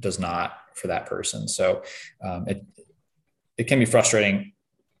one does not for that person. So it can be frustrating,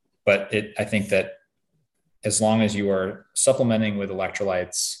 but I think that as long as you are supplementing with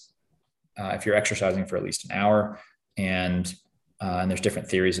electrolytes, if you're exercising for at least an hour, and there's different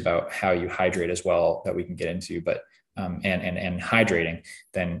theories about how you hydrate as well that we can get into, but and hydrating,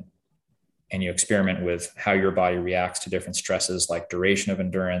 then, and you experiment with how your body reacts to different stresses like duration of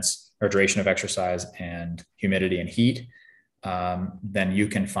endurance or duration of exercise and humidity and heat, then you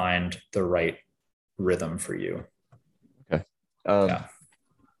can find the right rhythm for you. Okay.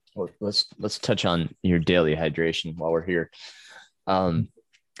 Well, let's touch on your daily hydration while we're here.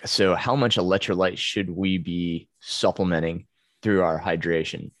 So how much electrolyte should we be supplementing through our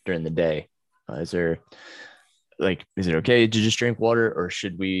hydration during the day? Is it okay to just drink water, or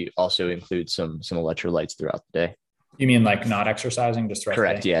should we also include some electrolytes throughout the day? You mean like not exercising, just throughout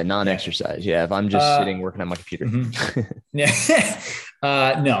Correct. the day? Yeah. Non-exercise. Yeah. If I'm just sitting working on my computer. Mm-hmm.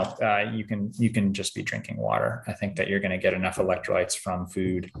 Yeah. No, you can just be drinking water. I think that you're going to get enough electrolytes from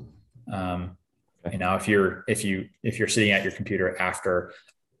food. If you're sitting at your computer after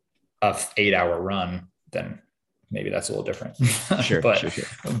a 8-hour run, then maybe that's a little different. Sure.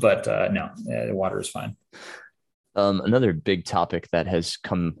 But no, water is fine. Another big topic that has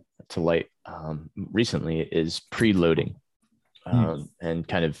come to light recently is preloading, and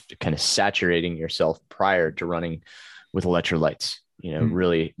kind of saturating yourself prior to running with electrolytes.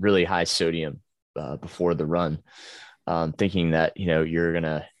 Really, really high sodium before the run. thinking that, you're going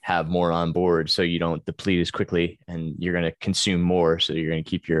to have more on board so you don't deplete as quickly, and you're going to consume more. So you're going to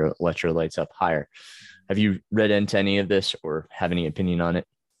keep your electrolytes up higher. Have you read into any of this or have any opinion on it?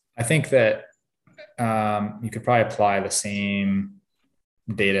 I think that you could probably apply the same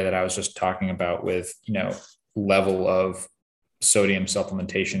data that I was just talking about with, level of sodium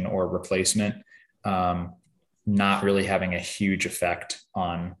supplementation or replacement, not really having a huge effect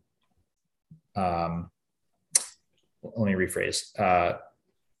on, let me rephrase,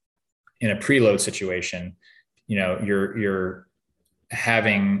 in a preload situation, you're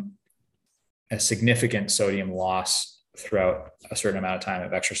having a significant sodium loss throughout a certain amount of time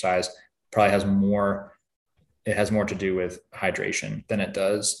of exercise. Probably has more to do with hydration than it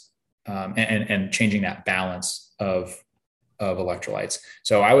does, and changing that balance of electrolytes.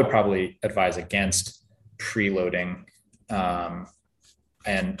 So I would probably advise against preloading, and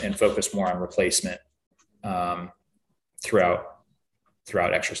focus more on replacement throughout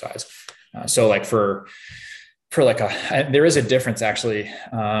exercise. So like for there is a difference actually.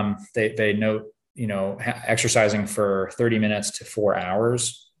 They note, exercising for 30 minutes to 4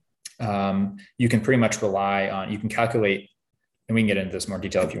 hours, you can pretty much rely on, you can calculate, and we can get into this more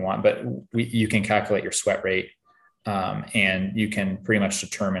detail if you want, but you can calculate your sweat rate, and you can pretty much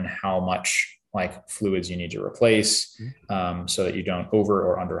determine how much like fluids you need to replace, so that you don't over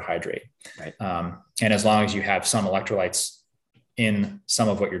or under hydrate. Right. And as long as you have some electrolytes in some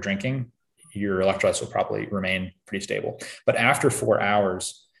of what you're drinking, your electrolytes will probably remain pretty stable. But after 4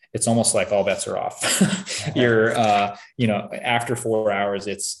 hours, it's almost like all bets are off. You're, after 4 hours,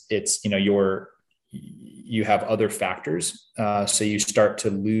 you have other factors. So you start to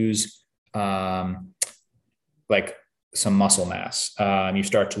lose, like some muscle mass. You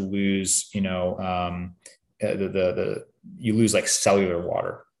start to lose, you lose like cellular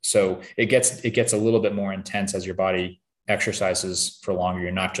water. So it gets a little bit more intense as your body exercises for longer.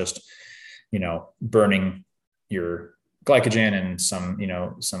 You're not just, burning your glycogen and some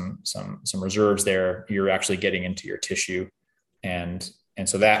reserves there. You're actually getting into your tissue. And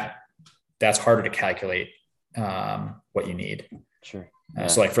so that's harder to calculate, what you need. Sure. Yeah.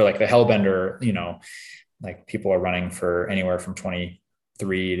 So like for like the Hellbender, like people are running for anywhere from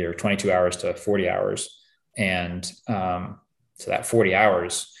 23 or 22 hours to 40 hours. And, so that 40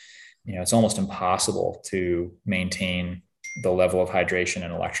 hours, it's almost impossible to maintain the level of hydration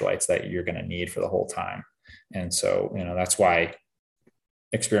and electrolytes that you're going to need for the whole time. And so, that's why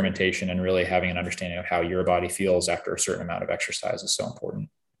experimentation and really having an understanding of how your body feels after a certain amount of exercise is so important.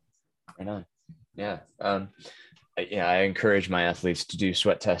 Right on. Yeah. I encourage my athletes to do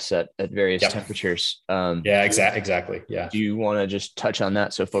sweat tests at various temperatures. Exactly. Yeah. Do you want to just touch on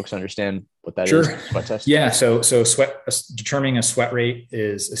that so folks understand what that Sure. is? Sweat test? Yeah. So determining a sweat rate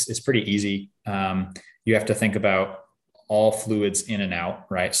is pretty easy. You have to think about all fluids in and out,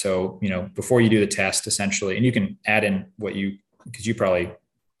 right? So, before you do the test, essentially, and you can add in because you probably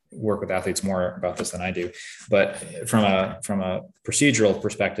work with athletes more about this than I do, but from a procedural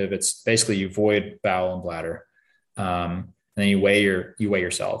perspective, it's basically you void bowel and bladder. And then you weigh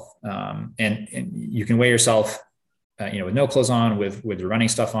yourself. And you can weigh yourself, with no clothes on, with your running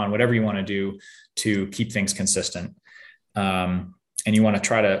stuff on, whatever you want to do to keep things consistent. And you want to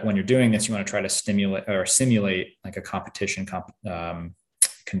try to, when you're doing this, you want to try to simulate like a competition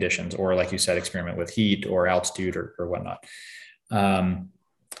conditions, or like you said, experiment with heat or altitude or whatnot.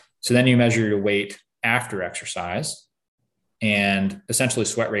 So then you measure your weight after exercise, and essentially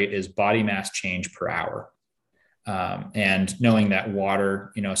sweat rate is body mass change per hour. And knowing that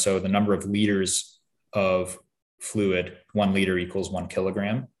water, so the number of liters of fluid, 1 liter equals 1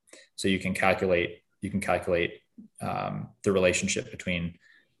 kilogram. So you can calculate the relationship between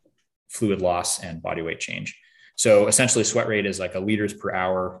fluid loss and body weight change. So essentially sweat rate is like a liters per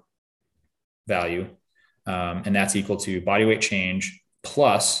hour value. And that's equal to body weight change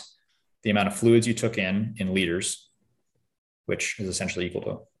plus the amount of fluids you took in liters, which is essentially equal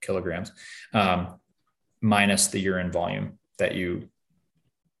to kilograms, minus the urine volume that you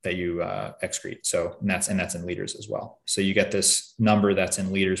excrete. So, and that's in liters as well. So you get this number that's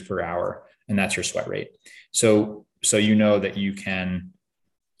in liters per hour, and that's your sweat rate. So that you can,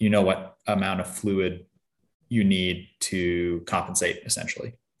 what amount of fluid you need to compensate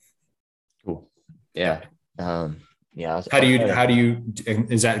essentially. Cool. Yeah. How do you,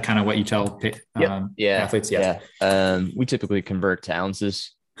 is that kind of what you tell athletes? Yeah. We typically convert to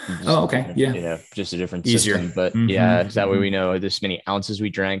ounces. Okay. Yeah. Just a different Easier system, but that way we know this many ounces we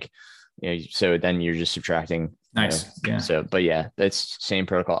drank, so then you're just subtracting. Nice. Yeah. So, but that's same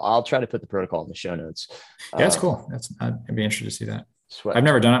protocol. I'll try to put the protocol in the show notes. Yeah, that's cool. I'd be interested to see that. Sweat. I've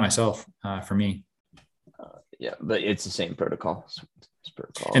never done it myself. For me. Yeah, but it's the same protocol. It's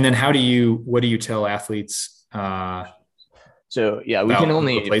protocol. And then what do you tell athletes? So yeah, we can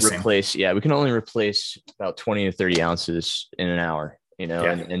only replacing. replace. Yeah, we can only replace about 20 to 30 ounces in an hour.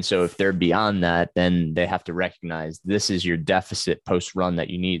 And so if they're beyond that, then they have to recognize this is your deficit post run that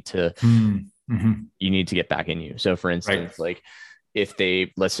you need to get back in you. So for instance, like if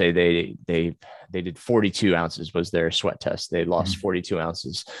let's say they did 42 ounces was their sweat test, they lost 42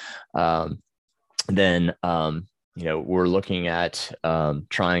 ounces. Then we're looking at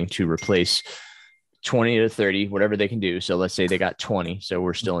trying to replace 20 to 30, whatever they can do. So let's say they got 20. So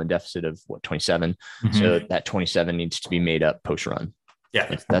we're still in deficit of 27. So that 27 needs to be made up post run.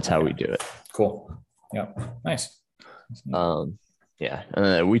 Yeah. That's how we do it. Cool. Yeah. Nice. We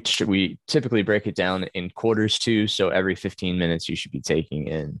typically break it down in quarters too. So every 15 minutes you should be taking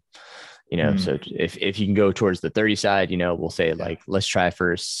in, so if you can go towards the 30 side, we'll say like, let's try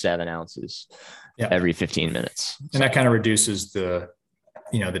for 7 ounces every 15 minutes. And that kind of reduces the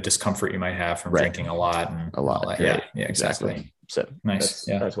discomfort you might have from drinking a lot and a lot. Yeah, exactly. So nice.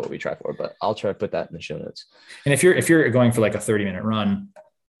 That's what we try for, but I'll try to put that in the show notes. And if you're going for like a 30-minute run,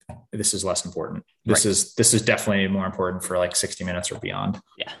 this is less important. This is definitely more important for like 60 minutes or beyond.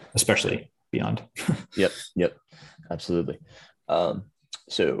 Yeah. Especially beyond. Yep. Absolutely.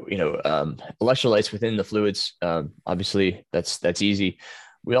 So, electrolytes within the fluids, obviously that's easy.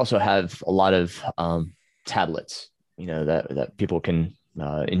 We also have a lot of tablets, that people can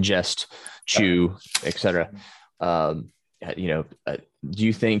ingest, chew, etc. Do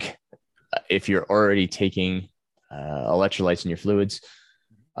you think if you're already taking electrolytes in your fluids,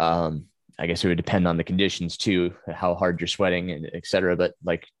 I guess it would depend on the conditions too, how hard you're sweating and et cetera, but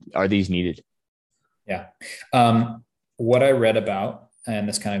like, are these needed? Yeah. What I read about, and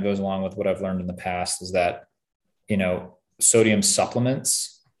this kind of goes along with what I've learned in the past, is that, sodium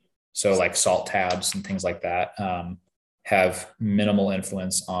supplements, so like salt tabs and things like that, have minimal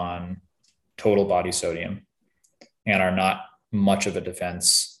influence on total body sodium and are not much of a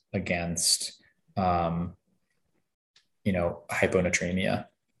defense against, hyponatremia.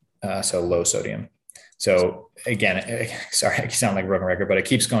 So low sodium. So again, sorry, I sound like a broken record, but it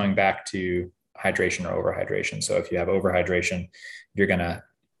keeps going back to hydration or overhydration. So if you have overhydration, you're going to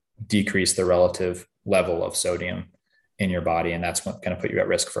decrease the relative level of sodium in your body. And that's what's going to put you at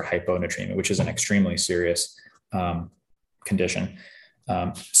risk for hyponatremia, which is an extremely serious condition.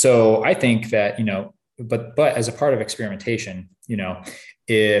 So I think that, but as a part of experimentation,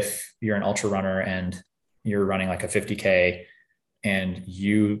 if you're an ultra runner and you're running like a 50K and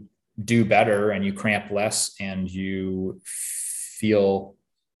you do better and you cramp less and you feel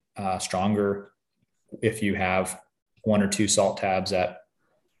stronger if you have 1 or 2 salt tabs at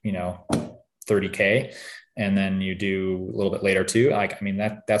 30K, and then you do a little bit later too.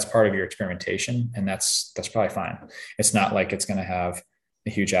 That's part of your experimentation, and that's probably fine. It's not like it's going to have a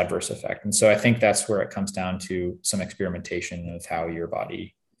huge adverse effect. And so I think that's where it comes down to some experimentation of how your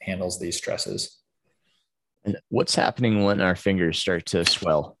body handles these stresses. And what's happening when our fingers start to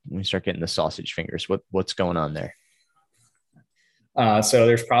swell? When we start getting the sausage fingers, what's going on there? So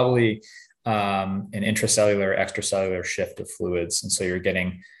there's probably an intracellular, extracellular shift of fluids. And so you're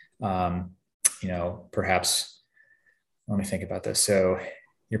getting, perhaps, let me think about this. So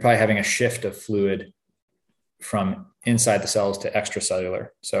you're probably having a shift of fluid from inside the cells to extracellular.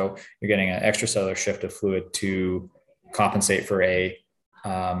 So you're getting an extracellular shift of fluid to compensate for a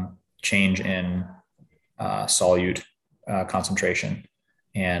change in solute concentration.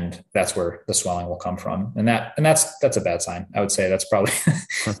 And that's where the swelling will come from. And that's a bad sign. I would say that's probably,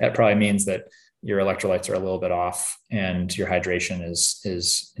 that probably means that your electrolytes are a little bit off and your hydration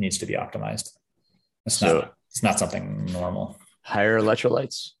needs to be optimized. It's not something normal. Higher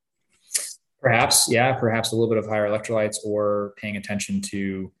electrolytes? Perhaps a little bit of higher electrolytes, or paying attention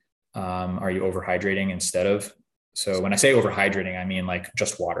to, are you overhydrating instead of, so when I say overhydrating, I mean like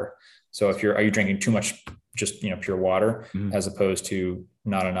just water. So are you drinking too much, just, pure water, as opposed to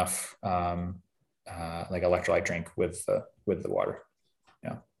not enough, like electrolyte drink with the water.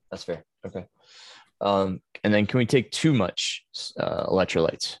 Yeah. That's fair. Okay. And then can we take too much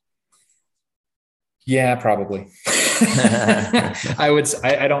electrolytes? Yeah, probably.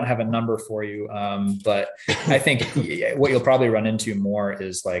 I don't have a number for you. But I think what you'll probably run into more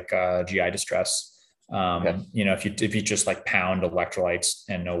is like GI distress. Okay. If you just like pound electrolytes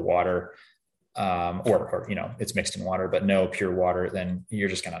and no water, or it's mixed in water, but no pure water, then you're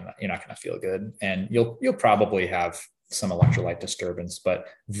not gonna feel good, and you'll probably have some electrolyte disturbance, but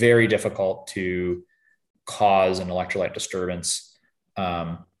very difficult to cause an electrolyte disturbance.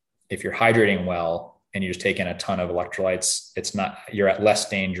 If you're hydrating well and you just take in a ton of electrolytes, you're at less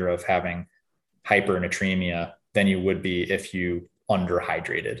danger of having hypernatremia than you would be if you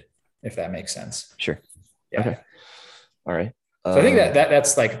underhydrated, if that makes sense. Sure. Yeah. Okay. All right. So I think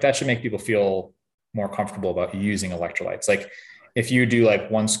that's like, that should make people feel more comfortable about using electrolytes. Like if you do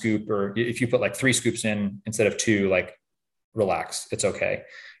like 1 scoop, or if you put like 3 scoops in instead of 2, like relax, it's okay.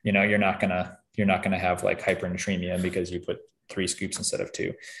 You're not gonna have like hypernatremia because you put 3 scoops instead of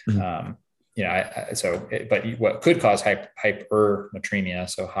 2. Mm-hmm. But what could cause hypernatremia,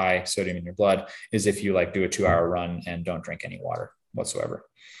 so high sodium in your blood, is if you like do a 2-hour run and don't drink any water whatsoever.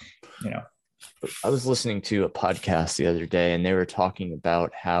 I was listening to a podcast the other day, and they were talking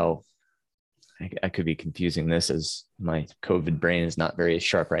about how I could be confusing this, as my COVID brain is not very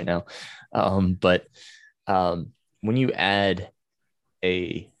sharp right now. But when you add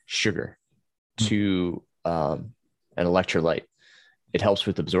a sugar to an electrolyte, it helps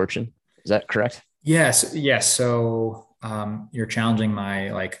with absorption. Is that correct? Yes. So you're challenging my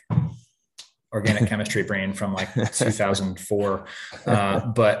like organic chemistry brain from like 2004.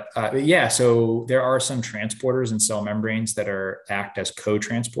 Yeah, so there are some transporters in cell membranes that act as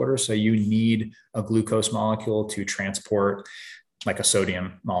co-transporters. So you need a glucose molecule to transport like a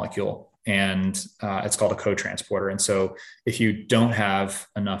sodium molecule, and it's called a co-transporter. And so if you don't have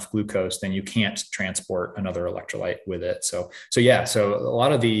enough glucose, then you can't transport another electrolyte with it. So a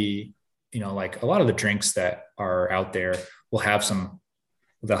lot of the, like a lot of the drinks that are out there will have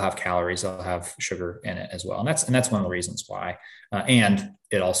they'll have calories, they'll have sugar in it as well. And that's one of the reasons why. And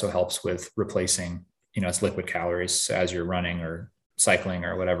it also helps with replacing, it's liquid calories as you're running or cycling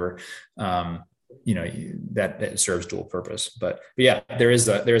or whatever. That serves dual purpose. But yeah, there is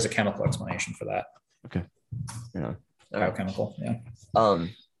a chemical explanation for that. Okay. Yeah. Biochemical. Yeah.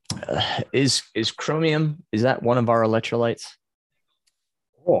 Is chromium, is that one of our electrolytes?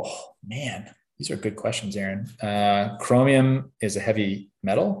 Oh man, these are good questions, Aaron. Chromium is a heavy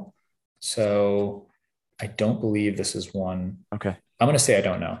metal, so I don't believe this is one. Okay. I'm going to say I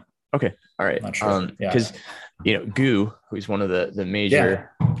don't know. Okay. All right. I'm not sure. Because, GU, who's one of the major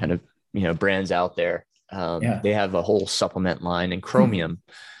kind of, brands out there, they have a whole supplement line, and chromium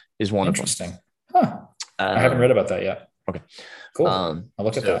is one of them. Interesting. Huh. I haven't read about that yet. Okay. Cool. I'll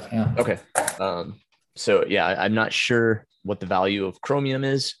look at that. Yeah. Okay. So yeah, I'm not sure what the value of chromium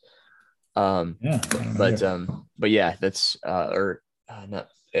is. But yeah, that's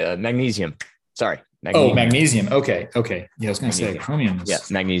magnesium. Sorry. Magnesium. Oh, magnesium. Okay. Yeah, I was going to say chromium.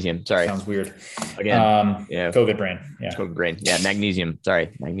 Magnesium. Sorry. Sounds weird. Again, COVID brain. Yeah. COVID brain. Yeah. Magnesium.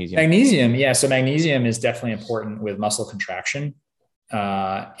 Sorry. Magnesium. Magnesium. Yeah. So magnesium is definitely important with muscle contraction.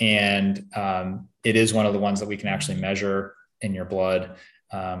 And it is one of the ones that we can actually measure in your blood.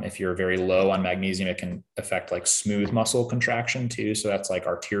 If you're very low on magnesium, it can affect like smooth muscle contraction too. So that's like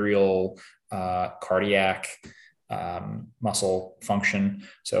arterial, cardiac, muscle function.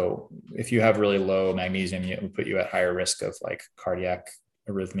 So if you have really low magnesium, it would put you at higher risk of like cardiac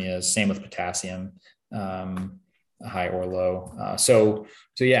arrhythmias. Same with potassium, high or low. So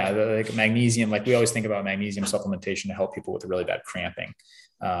yeah, like magnesium, like we always think about magnesium supplementation to help people with really bad cramping,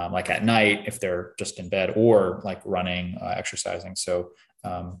 like at night, if they're just in bed, or like running, exercising. So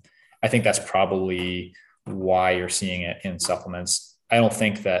I think that's probably why you're seeing it in supplements. I don't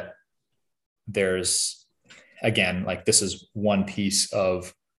think that there's, again, like this is one piece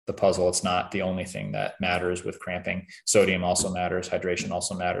of the puzzle. It's not the only thing that matters with cramping. Sodium also matters. Hydration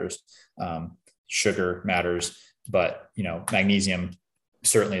also matters. Sugar matters, but magnesium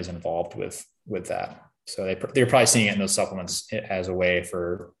certainly is involved with that. So they're probably seeing it in those supplements as a way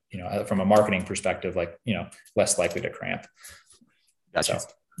for, from a marketing perspective, like, less likely to cramp. Gotcha. So,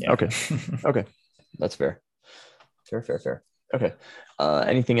 yeah. Okay. That's fair. Fair. Okay.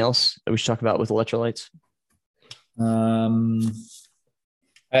 Anything else that we should talk about with electrolytes?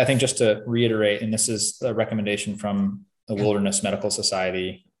 I think just to reiterate, and this is a recommendation from the Wilderness Medical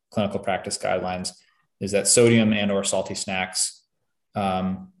Society clinical practice guidelines, is that sodium and or salty snacks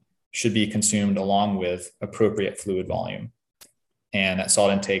should be consumed along with appropriate fluid volume, and that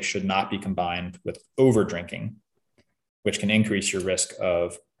salt intake should not be combined with over drinking, which can increase your risk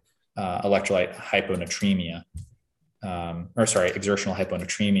of electrolyte hyponatremia, exertional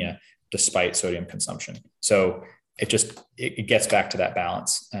hyponatremia despite sodium consumption. So it gets back to that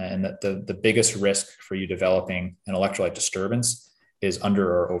balance, and that the biggest risk for you developing an electrolyte disturbance is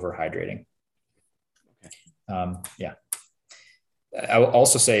under or over hydrating. I will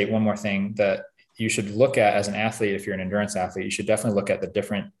also say one more thing that you should look at as an athlete. If you're an endurance athlete, you should definitely look at the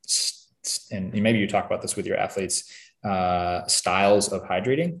different, and maybe you talk about this with your athletes, styles of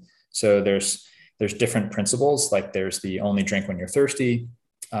hydrating. So there's different principles. Like there's the only drink when you're thirsty.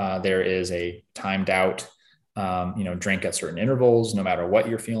 There is a timed out, drink at certain intervals, no matter what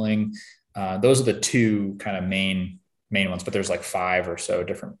you're feeling. Those are the two kind of main ones, but there's like 5 or so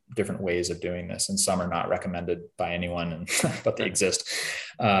different ways of doing this. And some are not recommended by anyone, and but they exist.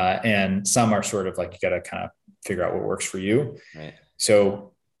 And some are sort of like, you got to kind of figure out what works for you. Right.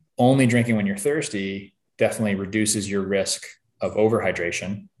 So only drinking when you're thirsty definitely reduces your risk of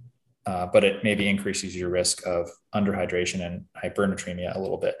overhydration, but it maybe increases your risk of underhydration and hypernatremia a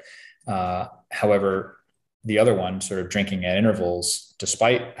little bit. However, the other one, sort of drinking at intervals,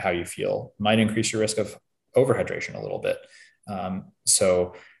 despite how you feel, might increase your risk of overhydration a little bit.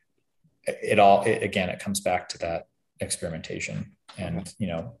 So again, it comes back to that experimentation and,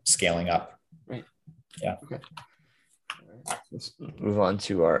 scaling up. Right. Yeah. Okay. All right. Let's move on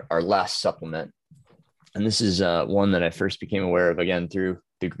to our last supplement. And this is one that I first became aware of, again, through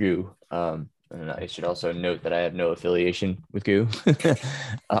the GU. And I should also note that I have no affiliation with GU.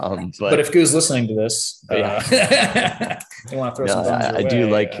 But if GU's listening to this, they want to throw some bombs your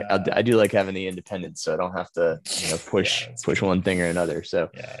way. I do like having the independence, so I don't have to push one thing or another. So,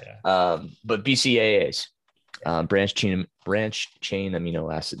 but BCAAs, branch chain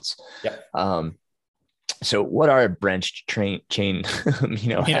amino acids. Yeah. So what are branched chain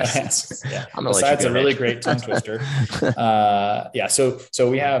amino acids? Yeah. Besides a really great tongue twister. So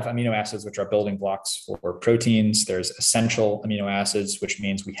we have amino acids, which are building blocks for proteins. There's essential amino acids, which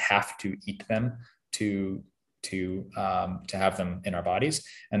means we have to eat them to have them in our bodies.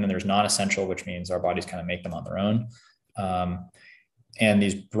 And then there's non-essential, which means our bodies kind of make them on their own. And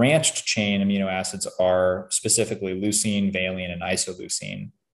these branched chain amino acids are specifically leucine, valine, and isoleucine.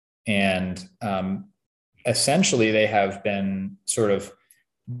 And essentially, they have been sort of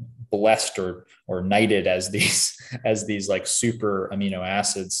blessed or knighted as these like super amino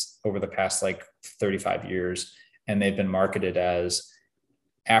acids over the past like 35 years. And they've been marketed as,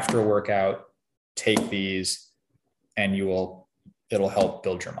 after a workout, take these and it'll help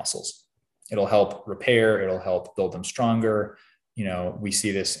build your muscles. It'll help repair. It'll help build them stronger. We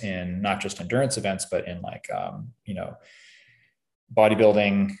see this in not just endurance events, but in like,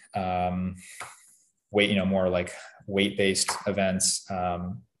 bodybuilding, more like weight-based events.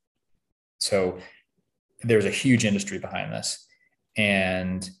 So there's a huge industry behind this,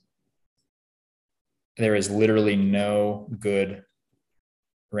 and there is literally no good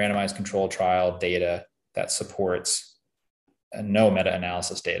randomized controlled trial data that supports, no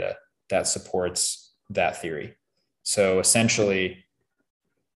meta-analysis data that supports that theory. So essentially,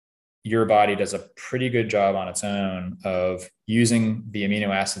 your body does a pretty good job on its own of using the amino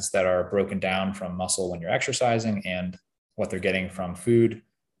acids that are broken down from muscle when you're exercising and what they're getting from food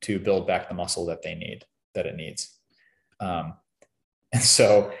to build back the muscle that it needs. And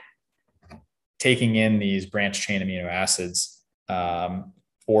so taking in these branched chain amino acids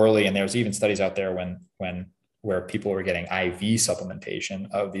orally, and there's even studies out there where people were getting IV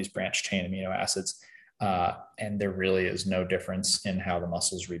supplementation of these branched chain amino acids. And there really is no difference in how the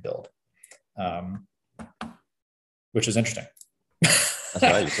muscles rebuild, which is interesting. That's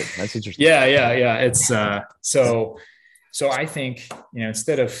right. That's interesting. Yeah. It's so I think,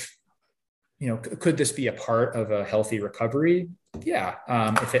 instead of, could this be a part of a healthy recovery? Yeah.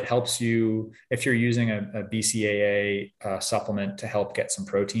 If it helps you, if you're using a BCAA supplement to help get some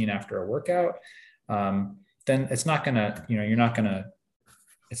protein after a workout, then it's not gonna,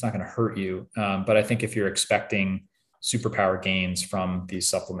 it's not going to hurt you. But I think if you're expecting superpower gains from these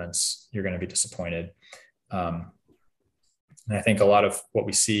supplements, you're going to be disappointed. And I think a lot of what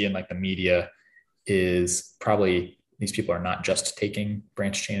we see in like the media is probably these people are not just taking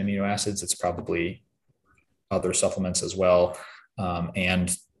branched chain amino acids. It's probably other supplements as well.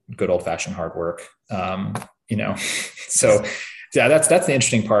 And good old fashioned hard work. So yeah, that's the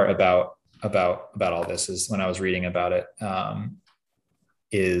interesting part about all this, is when I was reading about it,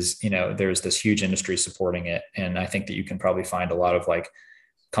 there's this huge industry supporting it. And I think that you can probably find a lot of like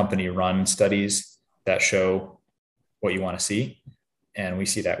company run studies that show what you want to see. And we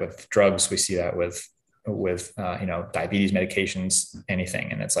see that with drugs. We see that with diabetes medications,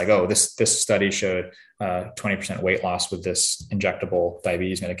 anything. And it's like, oh, this study showed 20% weight loss with this injectable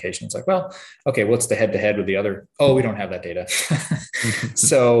diabetes medication. It's like, well, okay, what's the head to head with the other? Oh, we don't have that data.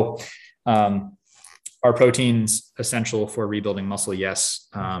 So, are proteins essential for rebuilding muscle? Yes.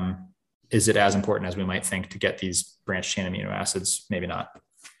 Is it as important as we might think to get these branched chain amino acids? Maybe not.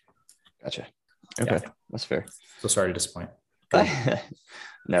 Gotcha. Okay. Yeah. That's fair. So sorry to disappoint.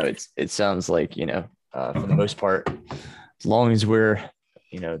 No, it sounds like, for the most part, as long as we're,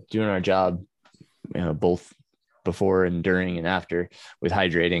 doing our job, both before and during and after, with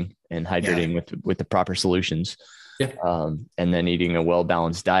hydrating with the proper solutions. Yeah. And then eating a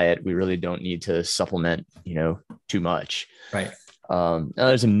well-balanced diet, we really don't need to supplement, too much. Right.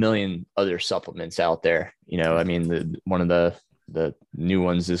 There's a million other supplements out there. I mean, one of the new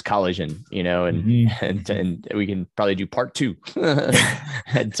ones is collagen, and we can probably do part 2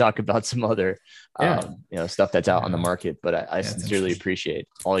 and talk about some other, stuff that's out on the market. But I sincerely appreciate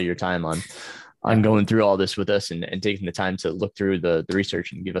all your time on going through all this with us and taking the time to look through the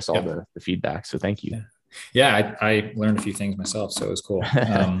research and give us all the feedback. So thank you. Yeah. I learned a few things myself, so it was cool.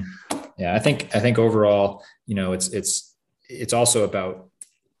 I think overall, it's also about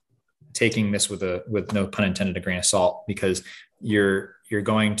taking this with no pun intended, a grain of salt, because you're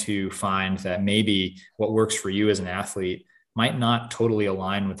going to find that maybe what works for you as an athlete might not totally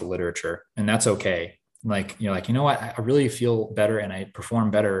align with the literature, and that's okay. Like, you're like, you know what, I really feel better and I perform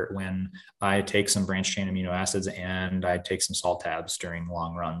better when I take some branched chain amino acids and I take some salt tabs during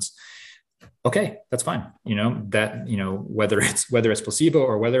long runs. Okay, that's fine. Whether it's placebo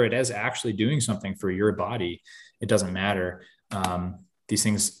or whether it is actually doing something for your body, it doesn't matter. These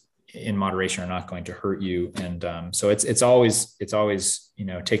things in moderation are not going to hurt you. And so it's always,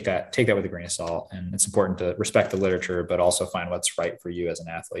 take that with a grain of salt. And it's important to respect the literature, but also find what's right for you as an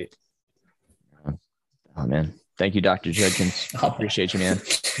athlete. Oh man. Thank you, Dr. Judkins. I appreciate you, man.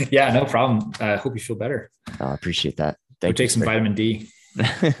 Yeah, no problem. I hope you feel better. I appreciate that. Go take some vitamin D.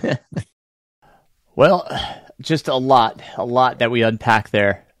 Well, just a lot that we unpack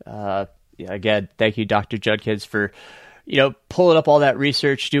there. Again, thank you, Dr. Judkins, for pulling up all that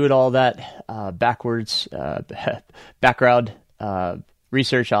research, doing all that background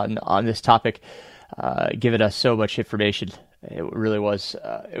research on this topic, giving us so much information. It really was.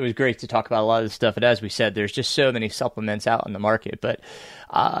 It was great to talk about a lot of this stuff. And as we said, there's just so many supplements out on the market. But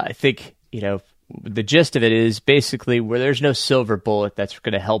I think the gist of it is basically where there's no silver bullet that's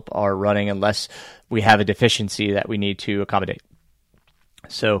going to help our running unless we have a deficiency that we need to accommodate.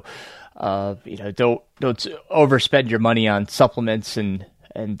 So, don't overspend your money on supplements and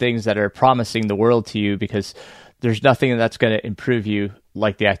things that are promising the world to you, because there's nothing that's going to improve you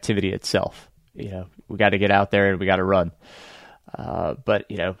like the activity itself. We got to get out there and we got to run. But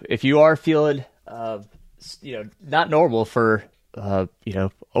if you are feeling, not normal for,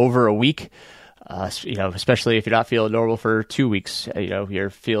 over a week, especially if you're not feeling normal for 2 weeks, you're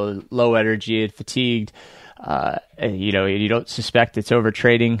feeling low energy and fatigued, and you don't suspect it's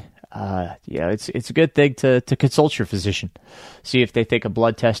overtraining. It's a good thing to consult your physician, see if they think a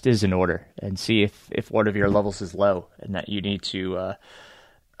blood test is in order, and see if one of your levels is low and that you need to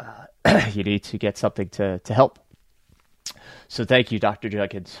get something to help. So thank you, Dr.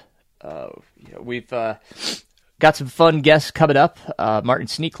 Judkins. We've got some fun guests coming up. Martin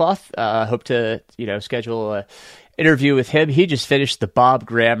Sneakcloth, hope to schedule an interview with him. He just finished the Bob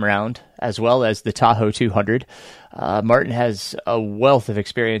Graham round as well as the Tahoe 200. Martin has a wealth of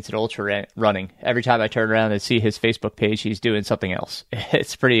experience in ultra running. Every time I turn around and see his Facebook page, he's doing something else.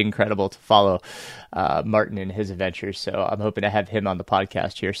 It's pretty incredible to follow Martin in his adventures. So I'm hoping to have him on the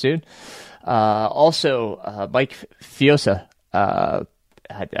podcast here soon. Also, Mike Fiosa. I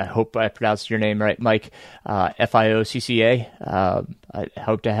hope I pronounced your name right, Mike, Fiocca. I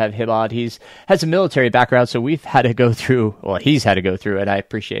hope to have him on. He's has a military background, so he's had to go through, and I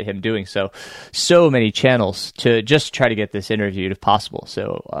appreciate him doing so many channels to just try to get this interviewed if possible.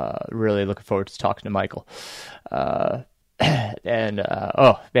 So really looking forward to talking to Michael.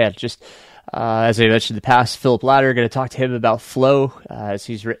 As I mentioned in the past, Philip Latter, going to talk to him about flow, as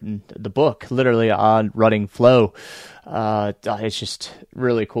he's written the book literally on running flow. It's just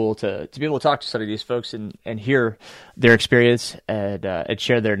really cool to be able to talk to some of these folks and hear their experience and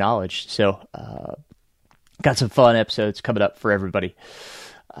share their knowledge. So, got some fun episodes coming up for everybody.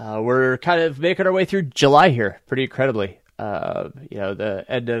 We're kind of making our way through July here pretty incredibly. The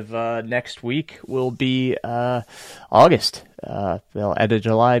end of next week will be August. End of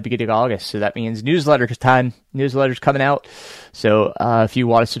July, beginning of August. So that means newsletter time. Newsletter's coming out. So if you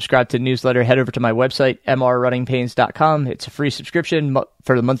want to subscribe to the newsletter, head over to my website, mrrunningpains.com. It's a free subscription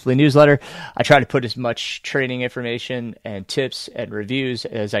for the monthly newsletter. I try to put as much training information and tips and reviews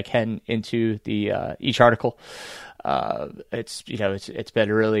as I can into the each article. It's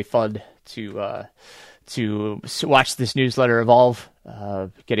been really fun to watch this newsletter evolve,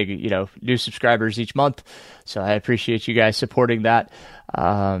 getting, new subscribers each month. So I appreciate you guys supporting that.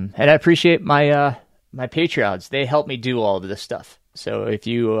 And I appreciate my Patreons. They help me do all of this stuff. So if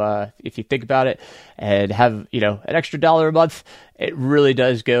you think about it and have, an extra $1 a month, it really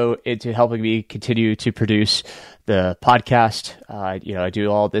does go into helping me continue to produce the podcast. I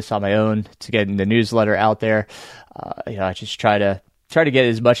do all this on my own to get the newsletter out there. I just try to get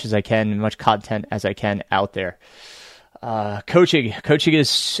as much as I can, as much content as I can out there. Coaching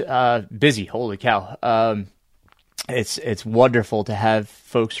is busy. Holy cow! it's wonderful to have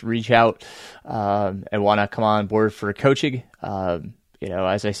folks reach out and want to come on board for coaching.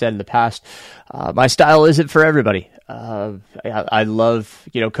 As I said in the past, my style isn't for everybody. I love,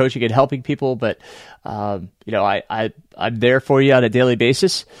 coaching and helping people, but, I'm there for you on a daily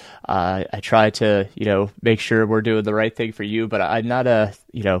basis. I try to, make sure we're doing the right thing for you, but I'm not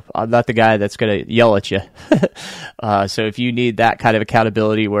I'm not the guy that's going to yell at you. So if you need that kind of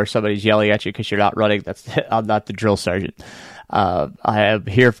accountability where somebody's yelling at you because you're not running, I'm not the drill sergeant. I am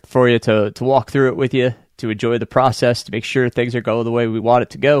here for you to walk through it with you, to enjoy the process, to make sure things are going the way we want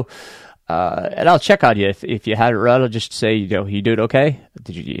it to go. And I'll check on you if you had it run. I'll just say, you doing okay?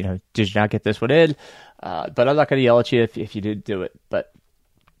 Did you not get this one in? But I'm not going to yell at you if you didn't do it. But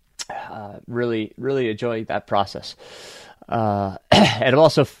really, really enjoying that process. And I'm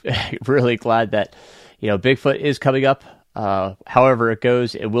also really glad that Bigfoot is coming up. However it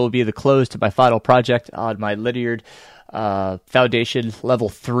goes, it will be the close to my final project on my Lydiard Foundation Level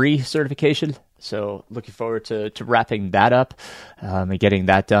 3 certification. So looking forward to wrapping that up and getting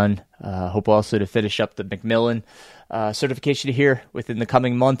that done. Hope also to finish up the Macmillan certification here within the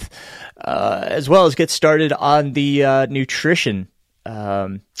coming month, as well as get started on the nutrition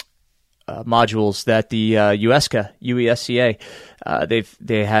modules that the UESCA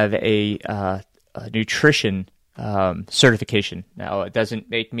they have a nutrition certification. Now, it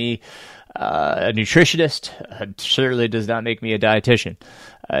doesn't make me a nutritionist. It certainly does not make me a dietitian.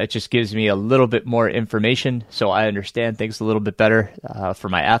 It just gives me a little bit more information so I understand things a little bit better for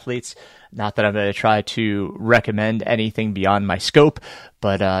my athletes. Not that I'm going to try to recommend anything beyond my scope,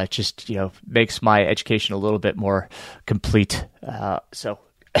 but just makes my education a little bit more complete. So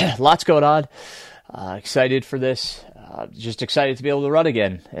lots going on. Excited for this. Just excited to be able to run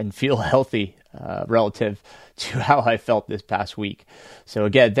again and feel healthy relative to how I felt this past week. So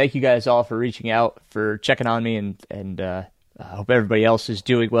again, thank you guys all for reaching out, for checking on me, and I hope everybody else is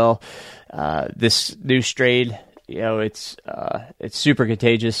doing well. This new strain, it's super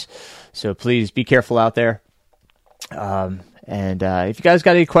contagious, so please be careful out there. And if you guys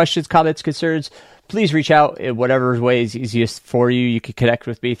got any questions, comments, concerns, please reach out in whatever way is easiest for you. You can connect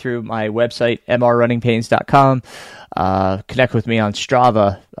with me through my website, mrrunningpains.com. Connect with me on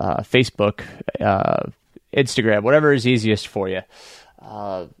Strava, Facebook, Instagram, whatever is easiest for you.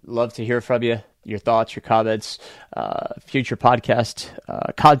 Love to hear from you, your thoughts, your comments, future podcast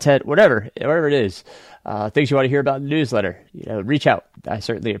content, whatever it is. Things you want to hear about in the newsletter, reach out. I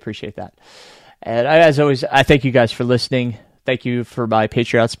certainly appreciate that. And as always, I thank you guys for listening. Thank you for my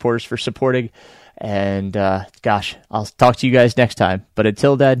Patreon supporters for supporting. And I'll talk to you guys next time. But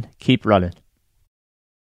until then, keep running.